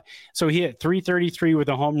up. So he hit 333 with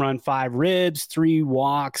a home run, 5 ribs, 3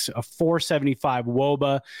 walks, a 475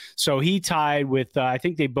 WOBA. So he tied with, I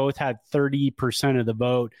think they both had 30% of the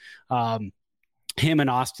vote. Him and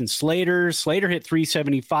Austin Slater. Slater hit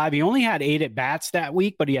 375. He only had 8 at bats that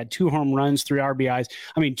week, but he had 2 home runs, 3 RBIs.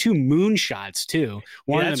 2 moonshots too.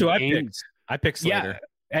 That's who I picked. I picked Slater. Yeah.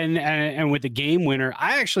 And with the game winner,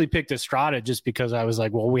 I actually picked Estrada just because I was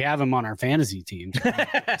like, well, we have him on our fantasy team.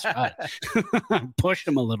 Pushed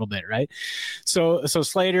him a little bit, right? So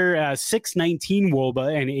Slater, 619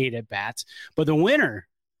 WOBA and 8 at bats. But the winner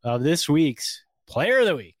of this week's Player of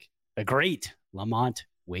the Week, the great Lamont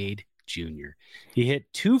Wade Jr. He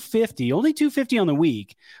hit 250, only 250 on the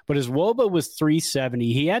week, but his WOBA was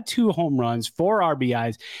 370. He had 2 home runs, 4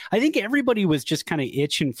 RBIs. I think everybody was just kind of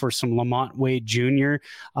itching for some Lamont Wade Jr.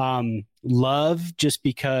 Love, just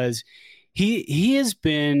because he has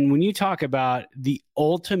been, when you talk about the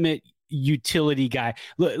ultimate utility guy,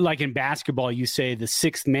 like in basketball, you say the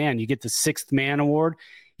 6th man, you get the 6th man award.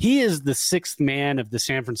 He is the 6th man of the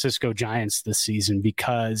San Francisco Giants this season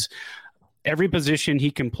because every position he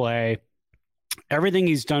can play, everything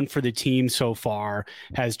he's done for the team so far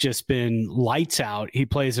has just been lights out. He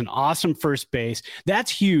plays an awesome first base. That's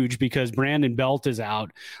huge because Brandon Belt is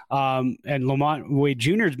out. And Lamont Wade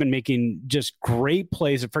Jr. has been making just great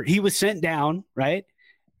plays. He was sent down, right?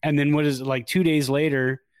 And then 2 days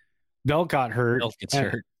later, Belt got hurt. Belt gets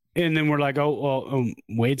hurt. And then we're like,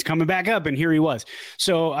 Wade's coming back up, and here he was.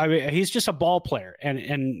 So he's just a ball player,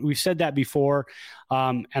 and we've said that before,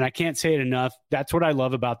 and I can't say it enough. That's what I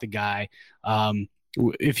love about the guy.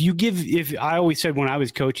 If I always said when I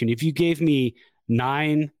was coaching, if you gave me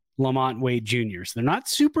 9 Lamont Wade Juniors, they're not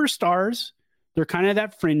superstars. They're kind of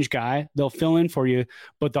that fringe guy. They'll fill in for you,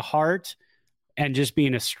 but the heart and just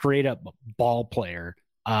being a straight up ball player.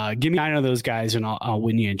 Give me 9 of those guys and I'll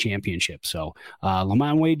win you a championship. So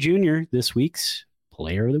Lamont Wade Jr., this week's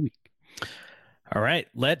Player of the Week. All right,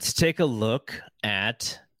 let's take a look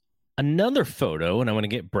at another photo, and I want to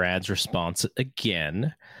get Brad's response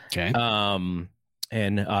again. Okay.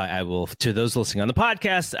 And I will, to those listening on the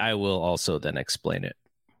podcast, I will also then explain it.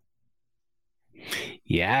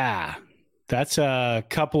 Yeah. That's a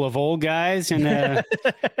couple of old guys and a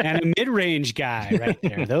mid-range guy right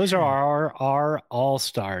there. Those are our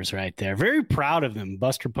all-stars right there. Very proud of them.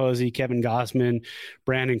 Buster Posey, Kevin Gossman,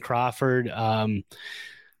 Brandon Crawford.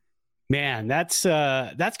 Man, that's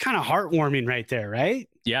kind of heartwarming right there, right?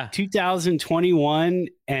 Yeah. 2021,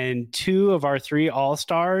 and 2 of our 3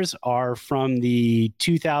 All-Stars are from the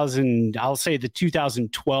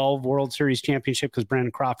 2012 World Series championship, because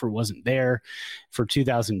Brandon Crawford wasn't there for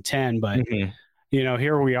 2010. But,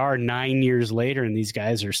 here we are 9 years later, and these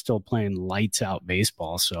guys are still playing lights out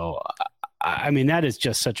baseball. So, I mean, that is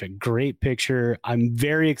just such a great picture. I'm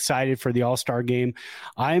very excited for the All-Star game.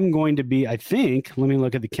 I'm going to be, I think, let me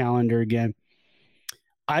look at the calendar again.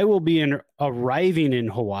 I will be arriving in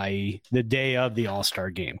Hawaii the day of the All-Star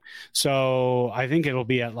game. So I think it'll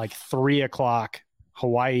be at like 3:00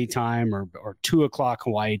 Hawaii time or 2:00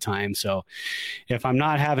 Hawaii time. So if I'm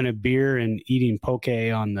not having a beer and eating poke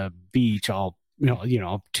on the beach, I'll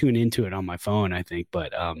I'll tune into it on my phone, I think.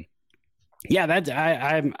 But I'm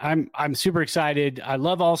super excited. I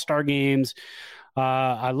love All-Star games.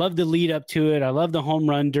 I love the lead up to it. I love the home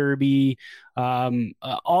run derby.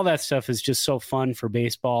 All that stuff is just so fun for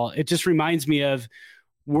baseball. It just reminds me of,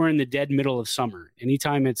 we're in the dead middle of summer.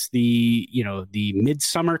 Anytime it's the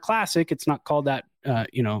Midsummer Classic, it's not called that,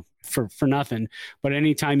 for nothing. But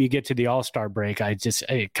anytime you get to the All-Star break, I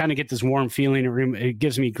kind of get this warm feeling. It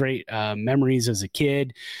gives me great memories as a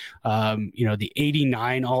kid. The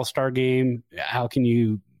 '89 All-Star game. How can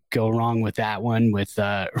you go wrong with that one, with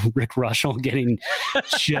Rick Russell getting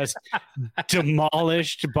just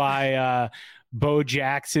demolished by Bo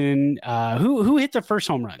Jackson, who hit the first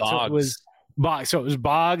home run? Boggs. So it was Boggs. So it was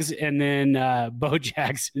Boggs, and then Bo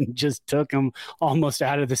Jackson just took him almost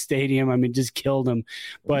out of the stadium. I mean, just killed him.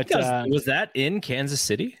 But was that in Kansas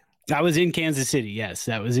City? That was in Kansas City. Yes,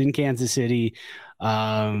 that was in Kansas City.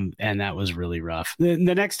 And that was really rough. The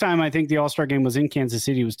next time I think the All-Star game was in Kansas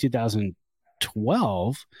City was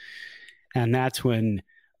 2012, and that's when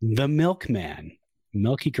the milkman,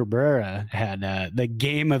 Melky Cabrera, had the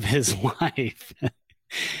game of his life.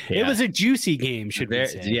 It was a juicy game, should we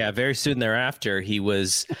say. Yeah, very soon thereafter, he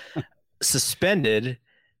was suspended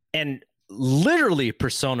and literally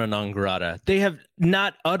persona non grata. They have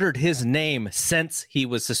not uttered his name since he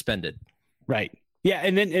was suspended. Right. Yeah,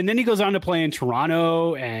 and then he goes on to play in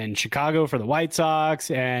Toronto and Chicago for the White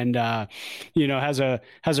Sox, and has a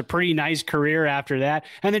pretty nice career after that.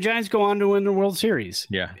 And the Giants go on to win the World Series.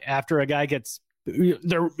 Yeah, after a guy gets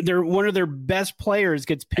they're one of their best players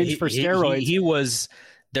gets pinched for steroids. He was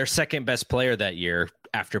their second best player that year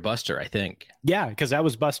after Buster, I think. Yeah, because that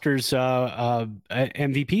was Buster's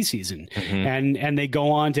MVP season. Mm-hmm. And they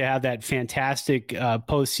go on to have that fantastic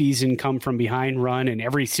postseason come from behind run in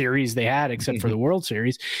every series they had, except for the World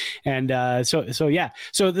Series. And so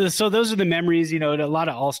those are the memories, a lot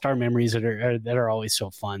of all-star memories that are always so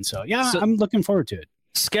fun. So I'm looking forward to it.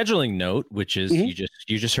 Scheduling note, which is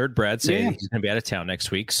you just heard Brad say he's going to be out of town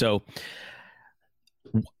next week. So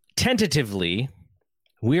tentatively,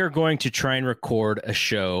 we are going to try and record a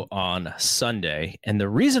show on Sunday. And the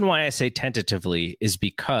reason why I say tentatively is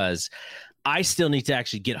because I still need to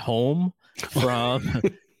actually get home from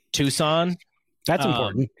Tucson. That's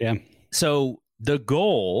important. Yeah. So the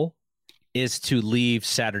goal is to leave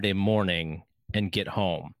Saturday morning and get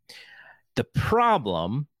home. The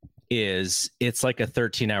problem is it's like a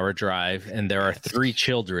 13-hour drive, and there are 3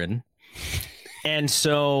 children. And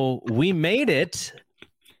so we made it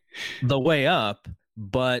the way up,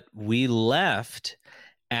 but we left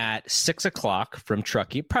at 6:00 from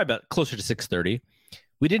Truckee, probably about closer to 6:30.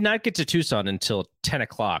 We did not get to Tucson until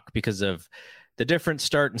 10:00 because of the different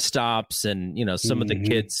start and stops, and some of the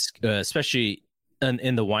kids, especially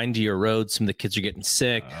in the windier roads, some of the kids are getting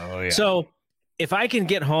sick. Oh, yeah. So if I can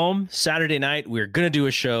get home Saturday night, we're going to do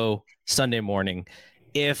a show Sunday morning.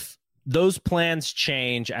 If those plans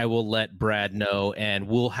change, I will let Brad know, and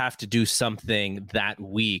we'll have to do something that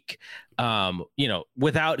week.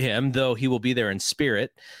 Without him, though he will be there in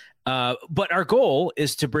spirit. But our goal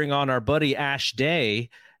is to bring on our buddy Ash Day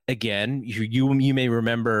again. You may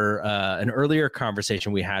remember an earlier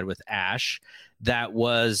conversation we had with Ash. That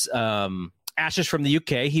was Ash is from the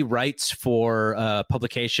UK. He writes for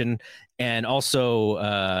publication and also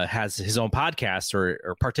has his own podcast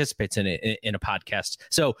or participates in a podcast.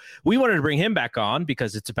 So we wanted to bring him back on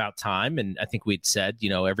because it's about time. And I think we'd said,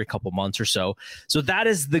 every couple months or so. So that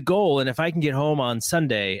is the goal. And if I can get home on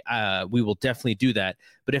Sunday, we will definitely do that.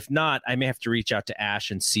 But if not, I may have to reach out to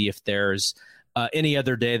Ash and see if there's any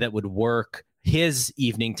other day that would work his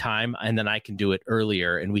evening time. And then I can do it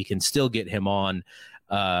earlier and we can still get him on.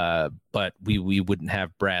 But we wouldn't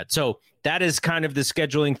have Brad. So that is kind of the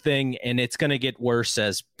scheduling thing, and it's going to get worse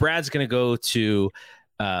as Brad's going to go to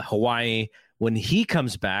Hawaii. When he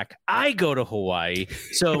comes back, I go to Hawaii.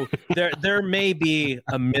 So there may be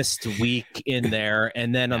a missed week in there,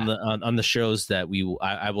 and then on the shows that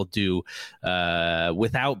I will do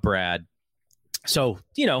without Brad. So,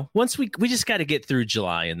 once we just got to get through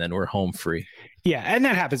July and then we're home free. Yeah, and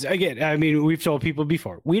that happens. Again, I mean, we've told people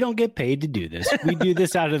before, we don't get paid to do this. We do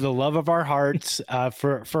this out of the love of our hearts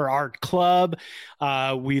for our club.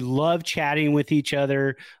 We love chatting with each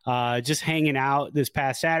other, just hanging out. This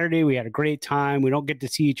past Saturday, we had a great time. We don't get to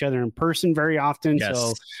see each other in person very often. Yes.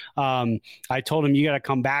 So I told him, you got to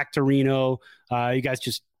come back to Reno. You guys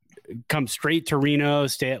just come straight to Reno,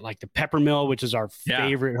 stay at like the Peppermill, which is our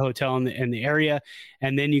favorite hotel in the area.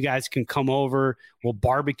 And then you guys can come over. We'll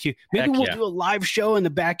barbecue. Maybe we'll do a live show in the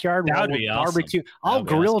backyard while we'll barbecue. I'll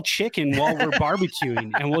grill chicken while we're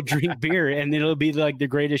barbecuing and we'll drink beer and it'll be like the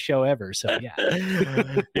greatest show ever. So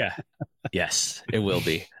yeah. Yes, it will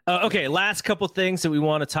be. Okay. Last couple things that we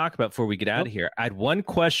want to talk about before we get out of here. I had one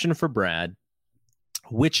question for Brad,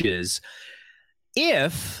 which is,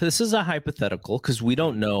 if this is a hypothetical, because we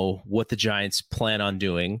don't know what the Giants plan on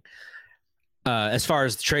doing as far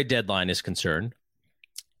as the trade deadline is concerned,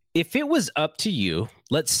 if it was up to you,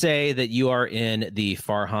 let's say that you are in the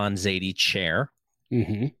Farhan Zaidi chair,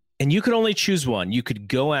 and you could only choose one. You could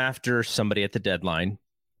go after somebody at the deadline.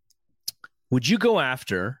 Would you go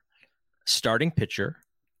after starting pitcher,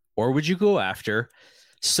 or would you go after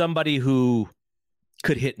somebody who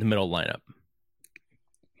could hit in the middle lineup?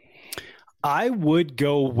 I would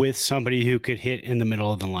go with somebody who could hit in the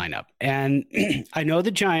middle of the lineup. And I know the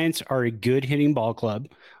Giants are a good hitting ball club.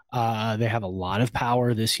 They have a lot of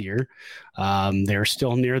power this year. They're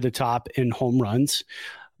still near the top in home runs.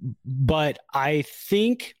 But I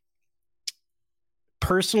think,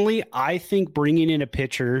 personally, bringing in a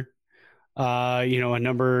pitcher, a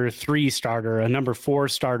number 3 starter, a number 4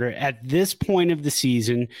 starter at this point of the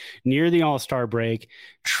season, near the All-Star break,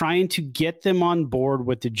 trying to get them on board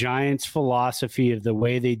with the Giants' philosophy of the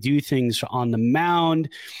way they do things on the mound,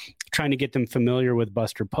 trying to get them familiar with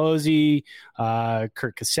Buster Posey,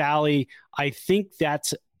 Kurt Casale. I think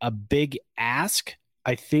that's a big ask.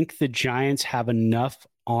 I think the Giants have enough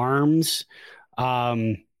arms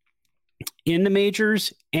in the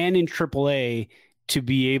majors and in AAA to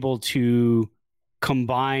be able to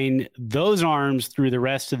combine those arms through the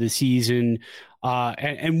rest of the season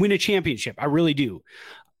and win a championship. I really do.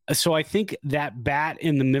 So I think that bat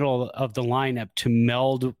in the middle of the lineup to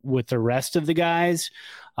meld with the rest of the guys,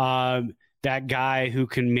 that guy who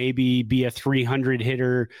can maybe be a 300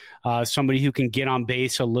 hitter, somebody who can get on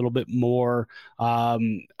base a little bit more,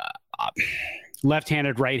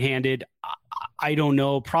 left-handed, right-handed, I don't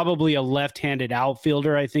know, probably a left-handed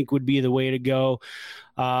outfielder, I think would be the way to go.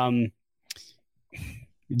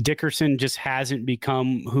 Dickerson just hasn't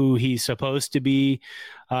become who he's supposed to be.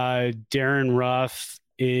 Darren Ruff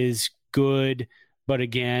is good, but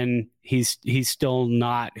again, he's still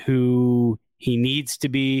not who he needs to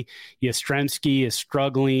be. Yastrzemski is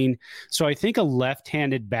struggling. So I think a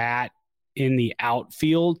left-handed bat in the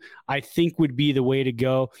outfield, I think would be the way to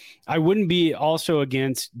go. I wouldn't be also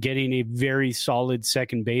against getting a very solid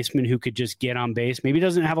second baseman who could just get on base. Maybe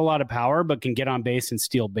doesn't have a lot of power, but can get on base and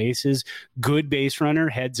steal bases. Good base runner,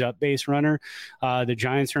 heads up base runner. The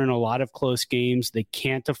Giants are in a lot of close games. They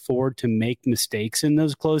can't afford to make mistakes in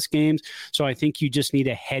those close games. So I think you just need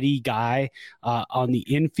a heady guy on the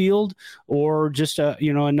infield, or just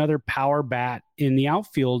another power bat in the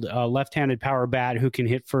outfield, left-handed power bat who can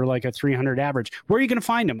hit for like a 300 average. Where are you going to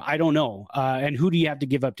find him? I don't know. And who do you have to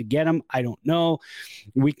give up to get him? I don't know.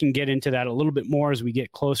 We can get into that a little bit more as we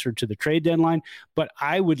get closer to the trade deadline, but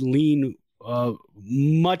I would lean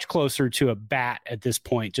much closer to a bat at this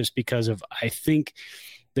point, just because of, I think,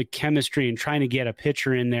 the chemistry and trying to get a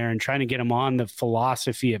pitcher in there and trying to get him on the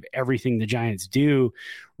philosophy of everything the Giants do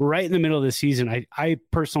right in the middle of the season, I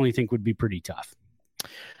personally think would be pretty tough.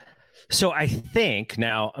 So I think,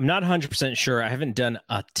 now I'm not 100% sure. I haven't done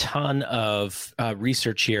a ton of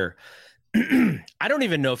research here. I don't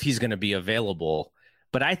even know if he's going to be available,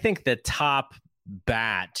 but I think the top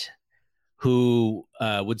bat who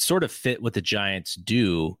would sort of fit what the Giants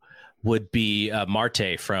do would be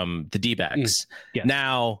Marte from the D-backs. Yes.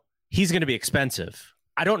 Now, he's going to be expensive.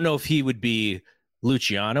 I don't know if he would be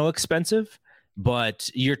Luciano expensive, but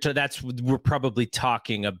we're probably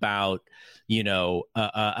talking about,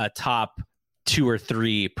 a top 2 or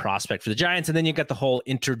 3 prospect for the Giants. And then you got the whole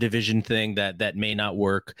interdivision thing that may not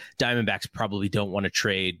work. Diamondbacks probably don't want to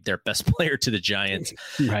trade their best player to the Giants.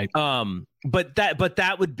 Right. But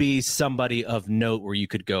that would be somebody of note where you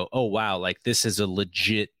could go, oh, wow, like this is a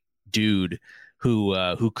legit dude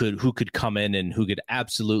who could come in and who could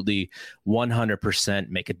absolutely 100%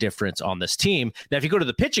 make a difference on this team. Now, if you go to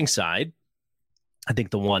the pitching side, I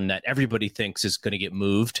think the one that everybody thinks is going to get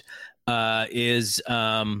moved is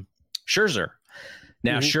Scherzer.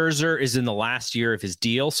 Now, Scherzer is in the last year of his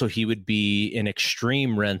deal, so he would be an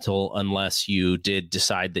extreme rental unless you did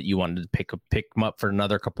decide that you wanted to pick him up for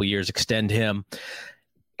another couple of years, extend him.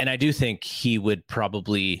 And I do think he would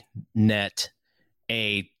probably net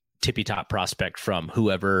a tippy-top prospect from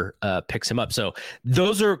whoever picks him up. So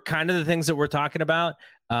those are kind of the things that we're talking about.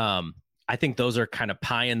 I think those are kind of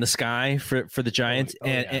pie in the sky for the Giants.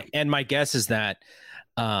 And my guess is that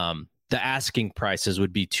the asking prices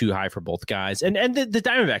would be too high for both guys. And the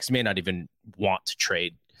Diamondbacks may not even want to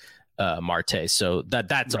trade Marte. So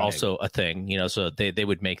that's also a thing, so they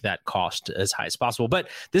would make that cost as high as possible. But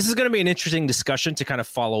this is going to be an interesting discussion to kind of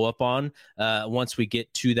follow up on once we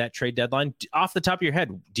get to that trade deadline. Off the top of your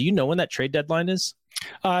head, do you know when that trade deadline is?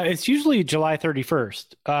 It's usually July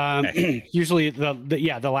 31st. Okay. Usually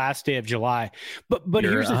the last day of July. But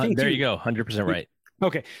here's the thing. There you go. 100% right.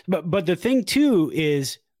 Okay. But the thing too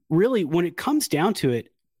is really when it comes down to it,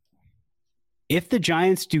 if the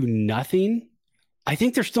Giants do nothing, I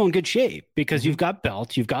think they're still in good shape because you've got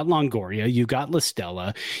Belt, you've got Longoria, you've got La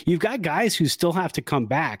Stella, you've got guys who still have to come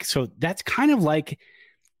back. So that's kind of like,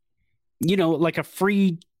 like a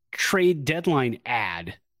free trade deadline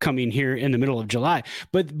ad coming here in the middle of July.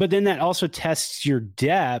 But then that also tests your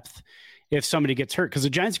depth if somebody gets hurt, because the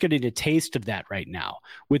Giants are getting a taste of that right now.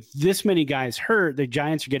 With this many guys hurt, the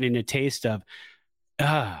Giants are getting a taste of,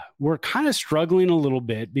 we're kind of struggling a little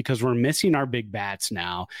bit because we're missing our big bats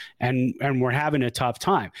now, and we're having a tough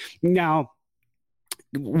time. Now,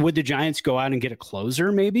 would the Giants go out and get a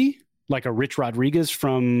closer maybe? Like a Rich Rodriguez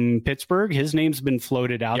from Pittsburgh? His name's been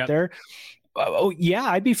floated out there. Oh, yeah,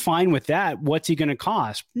 I'd be fine with that. What's he going to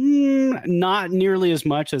cost? Not nearly as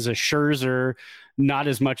much as a Scherzer, not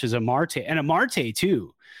as much as a Marte. And a Marte,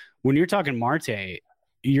 too. When you're talking Marte,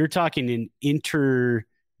 you're talking an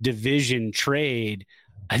inter-division trade.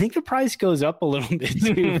 I think the price goes up a little bit,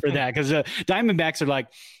 too, for that. Because the Diamondbacks are like,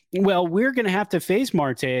 well, we're going to have to face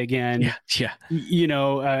Marte again,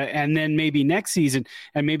 and then maybe next season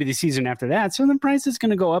and maybe the season after that. So the price is going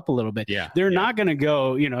to go up a little bit. They're not going to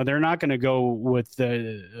go, they're not going to go with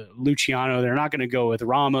Luciano. They're not going to go with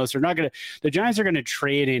Ramos. The Giants are going to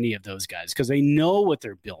trade any of those guys because they know what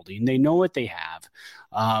they're building. They know what they have.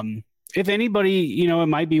 If anybody, it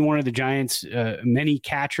might be one of the Giants' many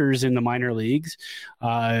catchers in the minor leagues.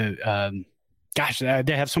 Gosh,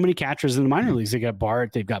 they have so many catchers in the minor leagues. They got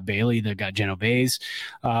Bart, they've got Bailey, they've got Genovese.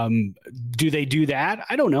 Do they do that?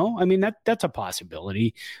 I don't know. I mean, that's a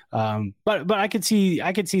possibility. But I could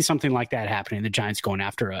see something like that happening. The Giants going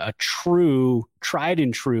after a true, tried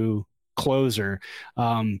and true closer.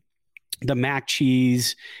 The Mac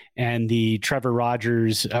Cheese and the Tyler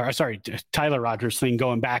Rogers thing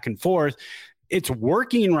going back and forth. It's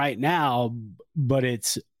working right now, but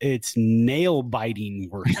it's nail biting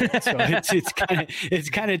work. So it's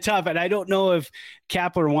kind of tough. And I don't know if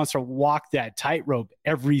Kapler wants to walk that tightrope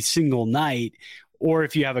every single night, or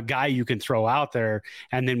if you have a guy you can throw out there,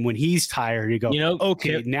 and then when he's tired, you go,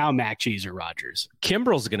 okay, now Mac Cheese or Rogers.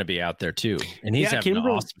 Kimbrel's going to be out there too, and he's having an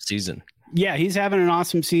awesome season. Yeah, he's having an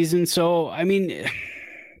awesome season. So I mean,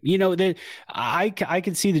 I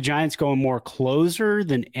could see the Giants going more closer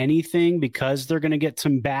than anything because they're going to get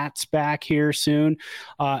some bats back here soon.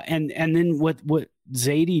 And then what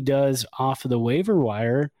Zadie does off of the waiver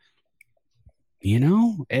wire, he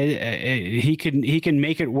can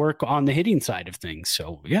make it work on the hitting side of things.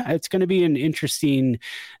 So yeah, it's going to be an interesting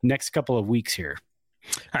next couple of weeks here.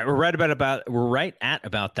 All right, we're right at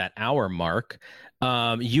about that hour mark.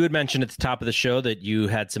 You had mentioned at the top of the show that you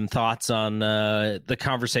had some thoughts on the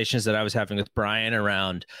conversations that I was having with Brian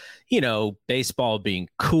around, baseball being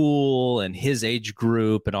cool and his age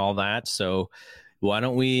group and all that. So why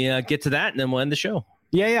don't we get to that and then we'll end the show.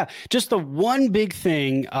 Yeah. Just the one big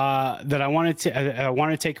thing that I wanted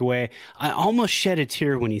to take away. I almost shed a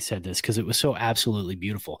tear when he said this because it was so absolutely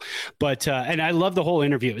beautiful. But and I love the whole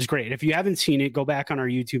interview. It was great. If you haven't seen it, go back on our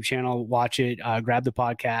YouTube channel, watch it, grab the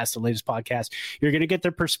podcast, the latest podcast. You're going to get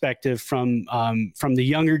their perspective from the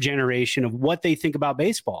younger generation of what they think about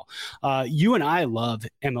baseball. You and I love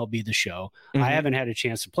MLB The Show. Mm-hmm. I haven't had a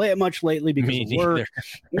chance to play it much lately because of work.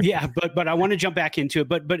 Yeah, but I want to jump back into it.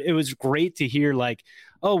 But it was great to hear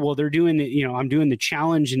oh, well, they're doing I'm doing the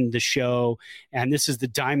challenge in the show, and this is the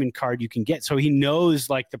diamond card you can get. So he knows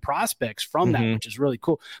the prospects from that, which is really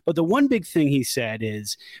cool. But the one big thing he said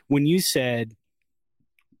is when you said,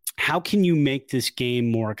 how can you make this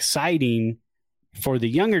game more exciting for the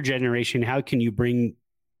younger generation? How can you bring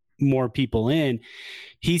more people in?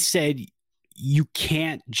 He said, you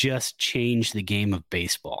can't just change the game of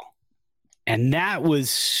baseball. And that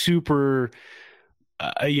was super,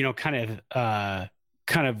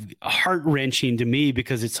 kind of heart-wrenching to me,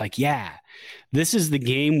 because it's like, yeah, this is the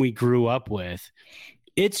game we grew up with.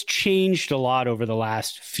 It's changed a lot over the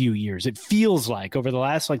last few years. It feels like over the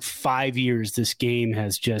last 5 years, this game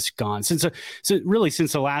has just gone since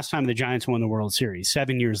the last time the Giants won the World Series,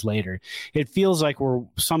 7 years later. It feels like we're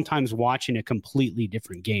sometimes watching a completely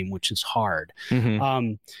different game, which is hard.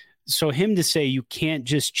 Mm-hmm. So him to say you can't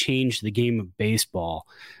just change the game of baseball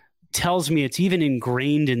tells me it's even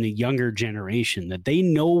ingrained in the younger generation, that they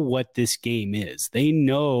know what this game is. They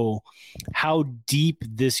know how deep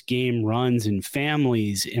this game runs in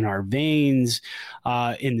families, in our veins,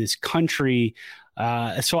 in this country.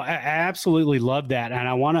 So I absolutely love that. And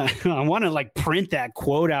I want to print that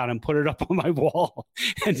quote out and put it up on my wall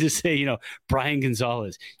and just say, Brian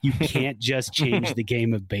Gonzalez, you can't just change the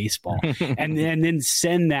game of baseball. And then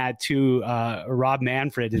send that to Rob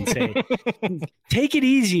Manfred and say, take it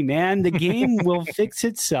easy, man. The game will fix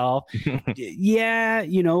itself. Yeah.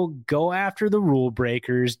 Go after the rule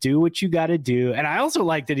breakers, do what you got to do. And I also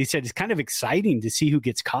like that he said it's kind of exciting to see who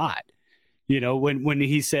gets caught. When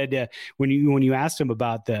he said, when you asked him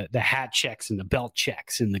about the hat checks and the belt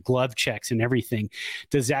checks and the glove checks and everything,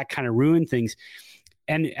 does that kind of ruin things?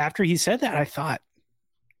 And after he said that, I thought,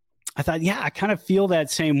 yeah, I kind of feel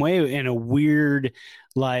that same way, in a weird,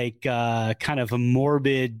 kind of a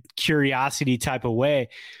morbid curiosity type of way.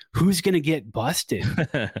 Who's going to get busted?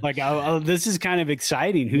 This is kind of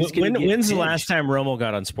exciting. When's the last time Romo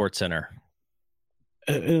got on SportsCenter?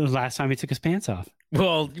 Last time he took his pants off.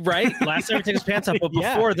 Well, right. Last time he took his pants off, but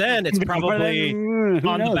before then, it's probably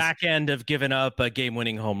on the back end of giving up a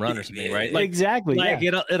game-winning home run or something, right? Exactly.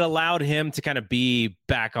 It allowed him to kind of be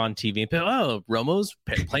back on TV and be, oh, Romo's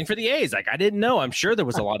playing for the A's. I didn't know. I'm sure there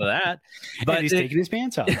was a lot of that, but and he's taking his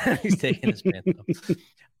pants off. He's taking his pants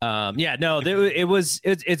off.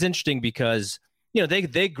 It's interesting because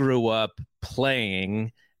they grew up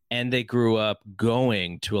playing. And they grew up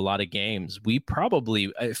going to a lot of games. We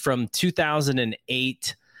probably, from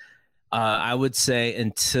 2008, I would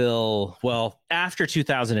say after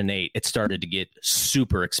 2008, it started to get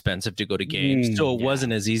super expensive to go to games. So it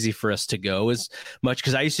wasn't as easy for us to go as much,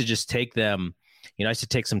 because I used to just take them. I used to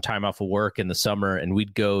take some time off of work in the summer, and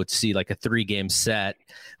we'd go to see a 3-game set.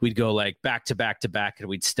 We'd go back to back to back, and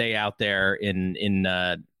we'd stay out there in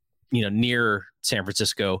near San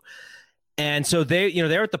Francisco. And so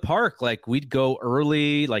they're at the park. We'd go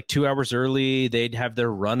early, 2 hours early. They'd have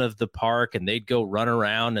their run of the park, and they'd go run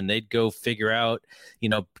around, and they'd go figure out,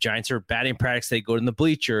 Giants are batting practice. They'd go in the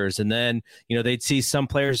bleachers, and then, they'd see some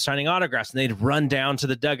players signing autographs, and they'd run down to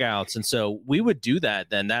the dugouts. And so we would do that.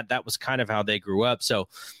 Then that was kind of how they grew up. So,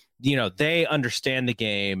 they understand the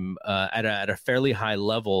game at a fairly high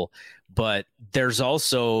level, but there's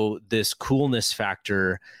also this coolness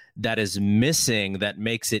factor that is missing that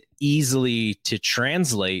makes it easily to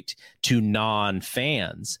translate to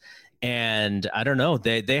non-fans. And I don't know,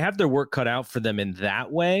 they have their work cut out for them in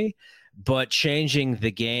that way, but changing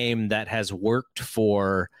the game that has worked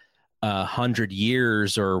for 100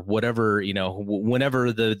 years or whatever,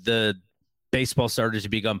 whenever the baseball started to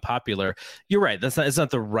become popular, you're right. It's not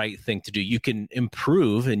the right thing to do. You can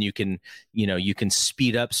improve, and you can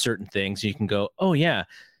speed up certain things. You can go, oh yeah,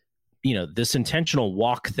 this intentional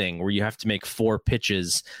walk thing where you have to make 4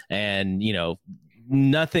 pitches and,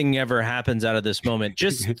 nothing ever happens out of this moment.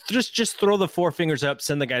 Just throw the 4 fingers up,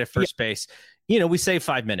 send the guy to first base. We save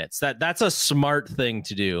 5 minutes. That's a smart thing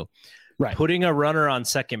to do. Right. Putting a runner on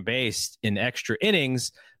second base in extra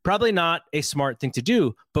innings, probably not a smart thing to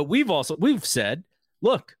do. But we've said,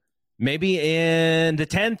 look, maybe in the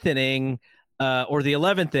 10th inning or the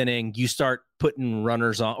 11th inning, you start putting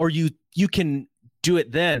runners on, or you can do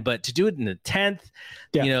it then, but to do it in the 10th,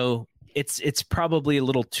 it's probably a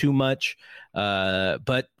little too much.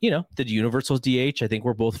 But the universal DH, I think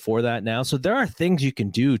we're both for that now. So there are things you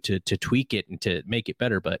can do to tweak it and to make it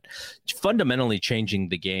better, but fundamentally changing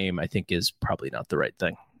the game, I think, is probably not the right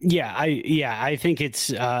thing. I think it's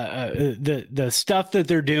the stuff that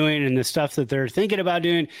they're doing and the stuff that they're thinking about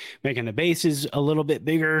doing, making the bases a little bit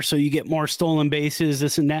bigger so you get more stolen bases,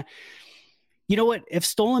 this and that. You know what? If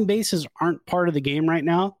stolen bases aren't part of the game right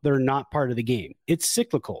now, they're not part of the game. It's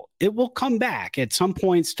cyclical. It will come back. At some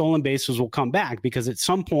point, stolen bases will come back, because at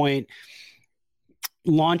some point,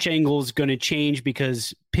 launch angle is going to change,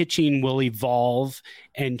 because pitching will evolve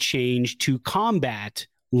and change to combat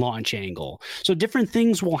launch angle. So different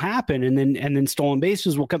things will happen, and then stolen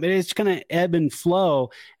bases will come. It's going to ebb and flow,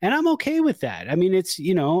 and I'm okay with that. I mean, it's,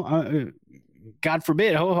 God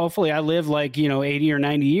forbid, hopefully I live 80 or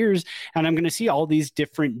 90 years, and I'm going to see all these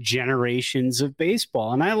different generations of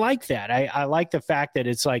baseball. And I like that. I like the fact that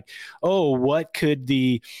it's what could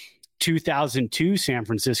the 2002 San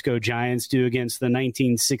Francisco Giants do against the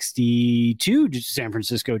 1962 San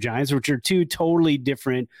Francisco Giants, which are two totally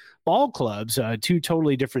different ball clubs, two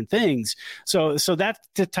totally different things. So that's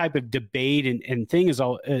the type of debate and thing is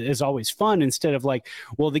always fun, instead of like,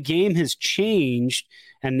 well, the game has changed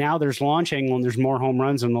and now there's launch angle and there's more home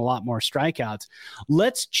runs and a lot more strikeouts.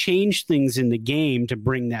 Let's change things in the game to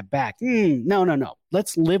bring that back. No.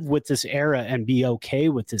 Let's live with this era and be okay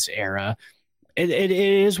with this era. It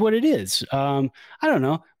is what it is. I don't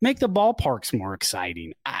know. Make the ballparks more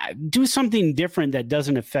exciting. Do something different that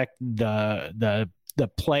doesn't affect the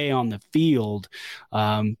play on the field.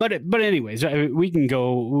 But anyways, we can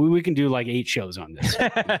do like 8 shows on this.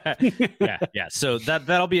 Yeah. So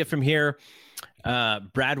that'll be it from here.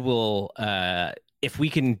 Brad will, if we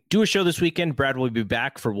can do a show this weekend, Brad will be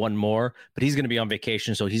back for one more, but he's going to be on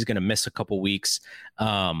vacation, so he's going to miss a couple weeks.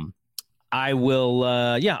 I will,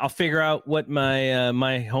 I'll figure out what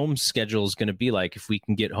my home schedule is going to be like. If we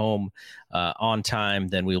can get home on time,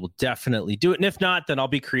 then we will definitely do it. And if not, then I'll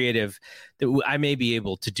be creative. I may be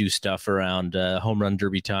able to do stuff around home run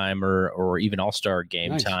derby time or even all-star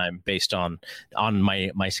game time based on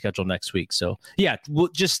my schedule next week. So yeah, we'll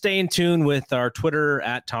just stay in tune with our Twitter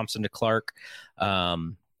at Thompson to Clark,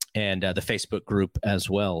 and the Facebook group as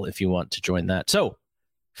well, if you want to join that. So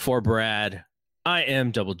for Brad, I am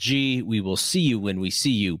Double G. We will see you when we see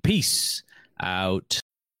you. Peace out.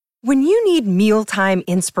 When you need mealtime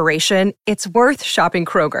inspiration, it's worth shopping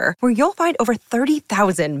Kroger, where you'll find over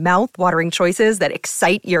 30,000 mouth-watering choices that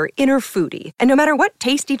excite your inner foodie. And no matter what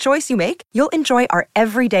tasty choice you make, you'll enjoy our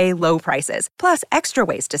everyday low prices, plus extra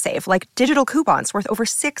ways to save, like digital coupons worth over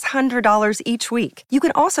 $600 each week. You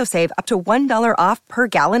can also save up to $1 off per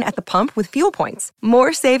gallon at the pump with fuel points.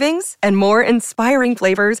 More savings and more inspiring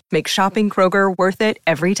flavors make shopping Kroger worth it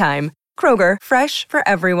every time. Kroger, fresh for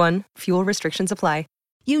everyone. Fuel restrictions apply.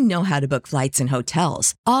 You know how to book flights and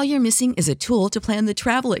hotels. All you're missing is a tool to plan the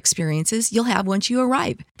travel experiences you'll have once you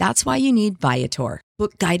arrive. That's why you need Viator.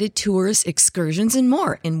 Book guided tours, excursions, and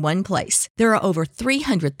more in one place. There are over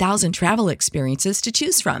 300,000 travel experiences to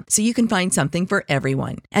choose from, so you can find something for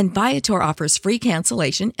everyone. And Viator offers free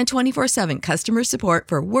cancellation and 24/7 customer support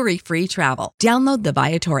for worry-free travel. Download the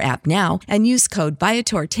Viator app now and use code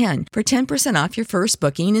Viator10 for 10% off your first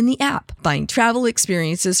booking in the app. Find travel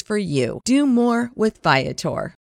experiences for you. Do more with Viator.